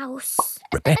Rebecca's house.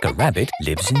 Rebecca Rabbit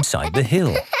lives inside the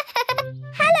hill.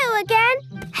 Hello again.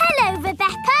 Hello,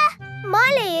 Rebecca.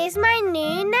 Molly is my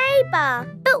new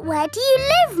neighbour. But where do you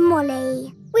live,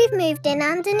 Molly? We've moved in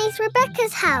underneath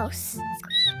Rebecca's house.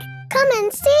 Come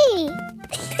and see.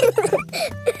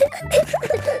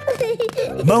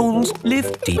 Moles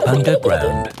live deep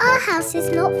underground. Our house is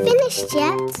not finished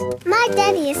yet. My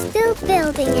daddy is still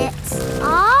building it.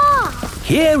 Ah!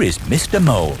 Here is Mr.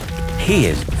 Mole. He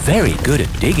is very good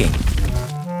at digging.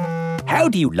 How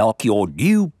do you like your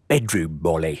new bedroom,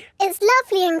 Molly? It's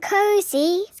lovely and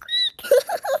cosy.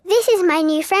 This is my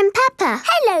new friend Peppa.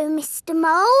 Hello, Mr.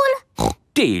 Mole.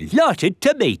 Delighted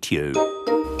to meet you.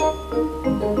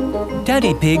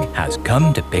 Daddy Pig has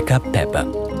come to pick up Peppa.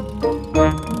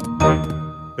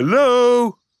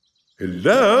 Hello?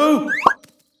 Hello?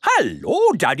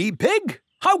 Hello, Daddy Pig.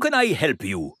 How can I help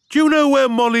you? Do you know where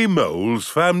Molly Mole's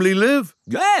family live?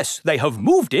 Yes, they have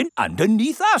moved in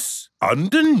underneath us.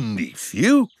 Underneath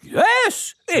you?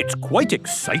 Yes, it's quite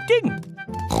exciting.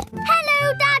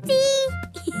 Hello, Daddy.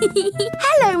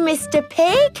 Hello, Mr.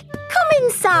 Pig. Come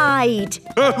inside.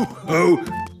 Oh.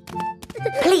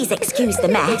 Please excuse the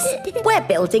mess. We're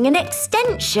building an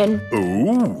extension.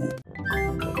 Oh.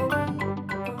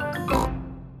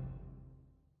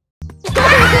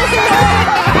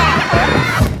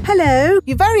 Hello.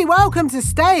 You're very welcome to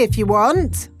stay if you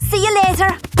want. See you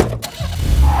later.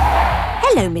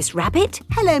 Hello, Miss Rabbit.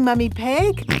 Hello, Mummy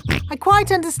Pig. I quite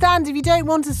understand if you don't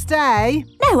want to stay.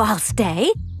 No, I'll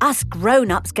stay. Us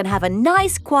grown-ups can have a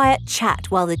nice quiet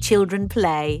chat while the children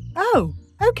play. Oh,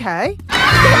 OK.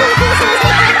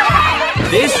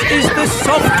 This is the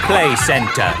Soft Play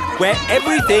Centre, where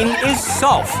everything is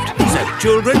soft, so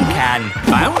children can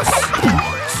bounce,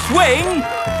 swing,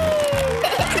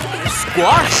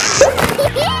 squash,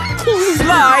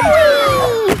 slide,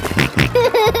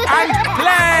 and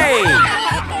play.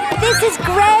 This is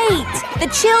great. The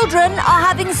children are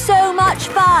having so much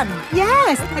fun.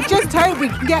 Yes, I just hope we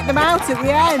can get them out at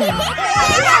the end.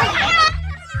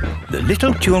 The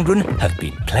little children have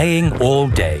been playing all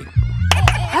day.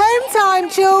 Home time,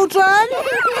 children.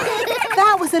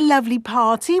 That was a lovely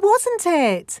party, wasn't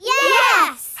it?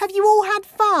 Yes. Have you all had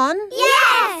fun?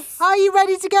 Yes. Are you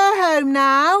ready to go home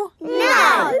now?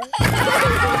 No.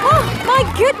 Oh, my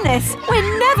goodness.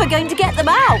 We're never going to get them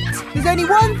out. There's only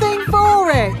one thing for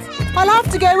it. I'll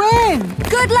have to go in.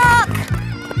 Good luck.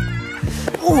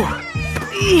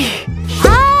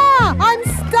 Ah! I'm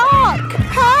stuck.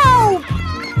 Help!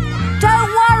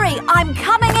 Don't worry, I'm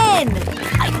coming in.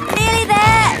 I'm nearly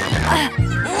there.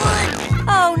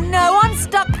 Oh no, I'm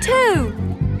stuck too.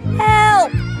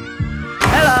 Help!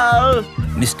 Hello!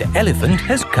 Mr. Elephant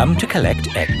has come to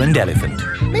collect Edmund Elephant.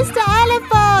 Mr.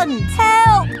 Elephant!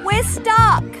 Help! We're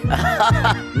stuck.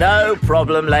 No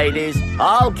problem, ladies.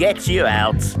 I'll get you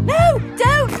out. No,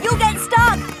 don't! You'll get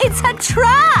stuck. It's a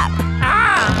trap.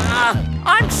 Ah!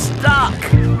 I'm stuck.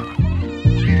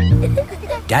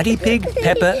 Daddy Pig,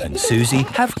 Peppa and Susie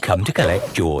have come to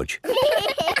collect George.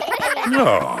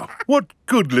 Ah, what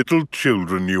good little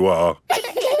children you are.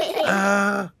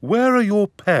 Where are your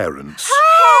parents?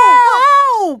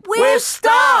 Help! We're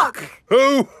stuck.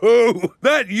 Ho, ho!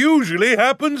 That usually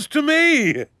happens to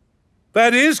me.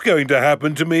 That is going to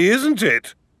happen to me, isn't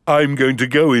it? I'm going to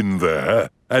go in there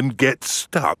and get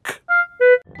stuck.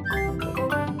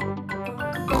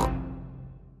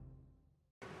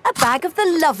 A bag of the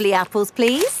lovely apples,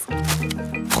 please.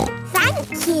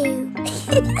 Thank you.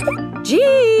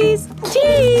 Cheese!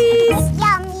 Cheese!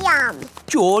 Yum, yum.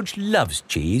 George loves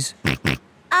cheese.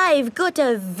 I've got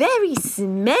a very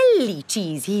smelly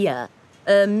cheese here.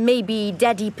 Maybe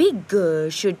Daddy Pig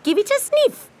should give it a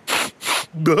sniff.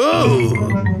 Oh!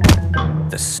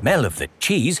 The smell of the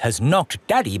cheese has knocked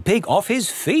Daddy Pig off his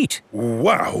feet.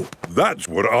 Wow, that's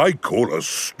what I call a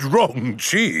strong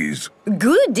cheese.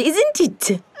 Good, isn't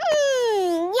it?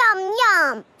 Yum,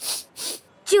 yum.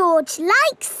 George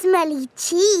likes smelly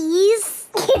cheese.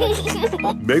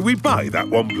 May we buy that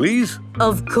one, please?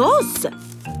 Of course.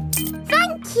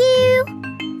 Thank you.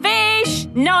 Fish!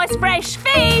 Nice fresh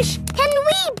fish! Can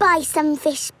we buy some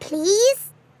fish,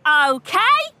 please? OK,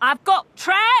 I've got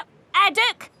trout,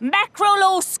 haddock, mackerel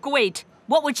or squid.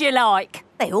 What would you like?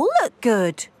 They all look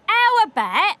good. How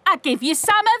about I give you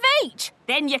some of each?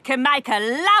 Then you can make a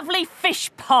lovely fish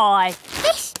pie.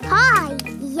 Fish pie?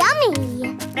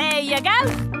 Yummy. There you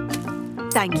go.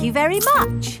 Thank you very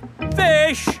much.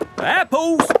 Fish!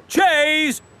 Apples,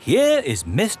 cheese. Here is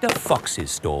Mr.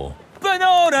 Fox's store.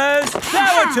 Bananas,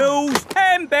 power tools,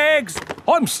 handbags.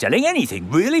 I'm selling anything,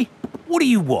 really. What do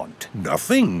you want?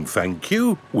 Nothing, thank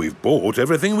you. We've bought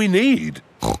everything we need.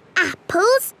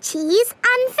 Apples, cheese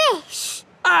and fish.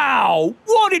 Ow!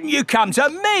 Why didn't you come to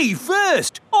me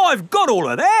first? I've got all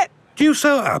of that. Do you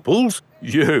sell apples?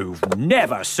 You've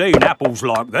never seen apples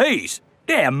like these.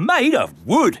 They're made of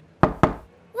wood.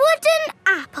 Wooden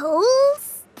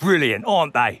apples? Brilliant,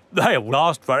 aren't they? They'll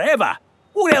last forever.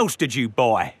 What else did you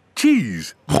buy?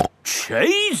 Cheese.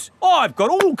 Cheese? I've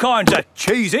got all kinds of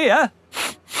cheese here.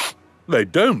 They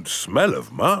don't smell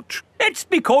of much. It's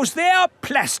because they're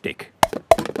plastic.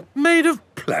 Made of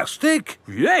plastic?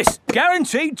 Yes,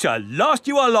 guaranteed to last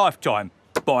you a lifetime.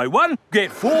 Buy one,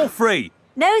 get 4 free.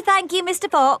 No, thank you, Mr.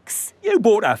 Fox. You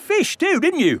bought a fish too,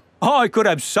 didn't you? I could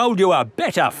have sold you a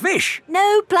better fish.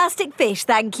 No plastic fish,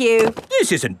 thank you.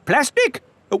 This isn't plastic.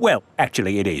 Well,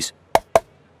 actually it is.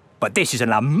 But this is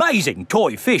an amazing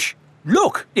toy fish.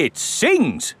 Look, it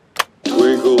sings.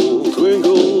 Twinkle,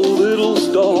 twinkle, little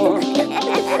star,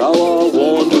 how I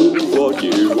wonder what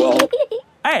you are.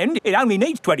 And it only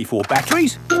needs 24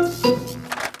 batteries.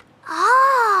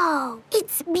 Oh,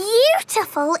 it's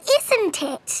beautiful, isn't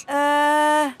it?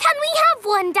 Can we have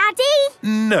one, Daddy?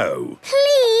 No.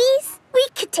 Please? We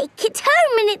could take it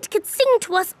home and it could sing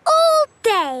to us all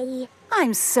day.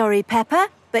 I'm sorry, Peppa,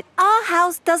 but our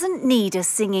house doesn't need a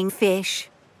singing fish.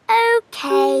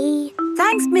 OK.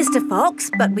 Thanks, Mr. Fox,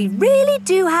 but we really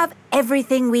do have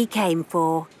everything we came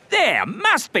for. There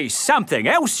must be something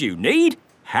else you need.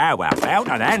 How about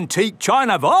an antique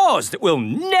china vase that will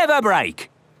never break?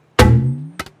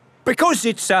 Because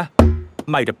it's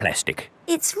made of plastic.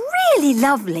 It's really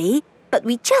lovely, but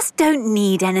we just don't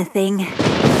need anything.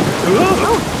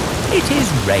 Oh, it is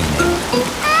raining.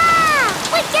 Ah!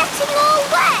 We're getting all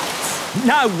wet!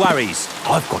 No worries.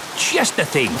 I've got just the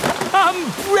thing.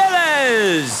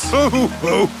 Umbrellas!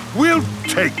 Oh, we'll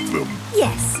take them.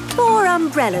 Yes, 4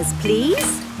 umbrellas,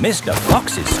 please. Mr.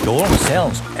 Fox's store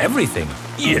sells everything.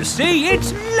 You see,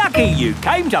 it's lucky you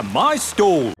came to my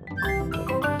stall.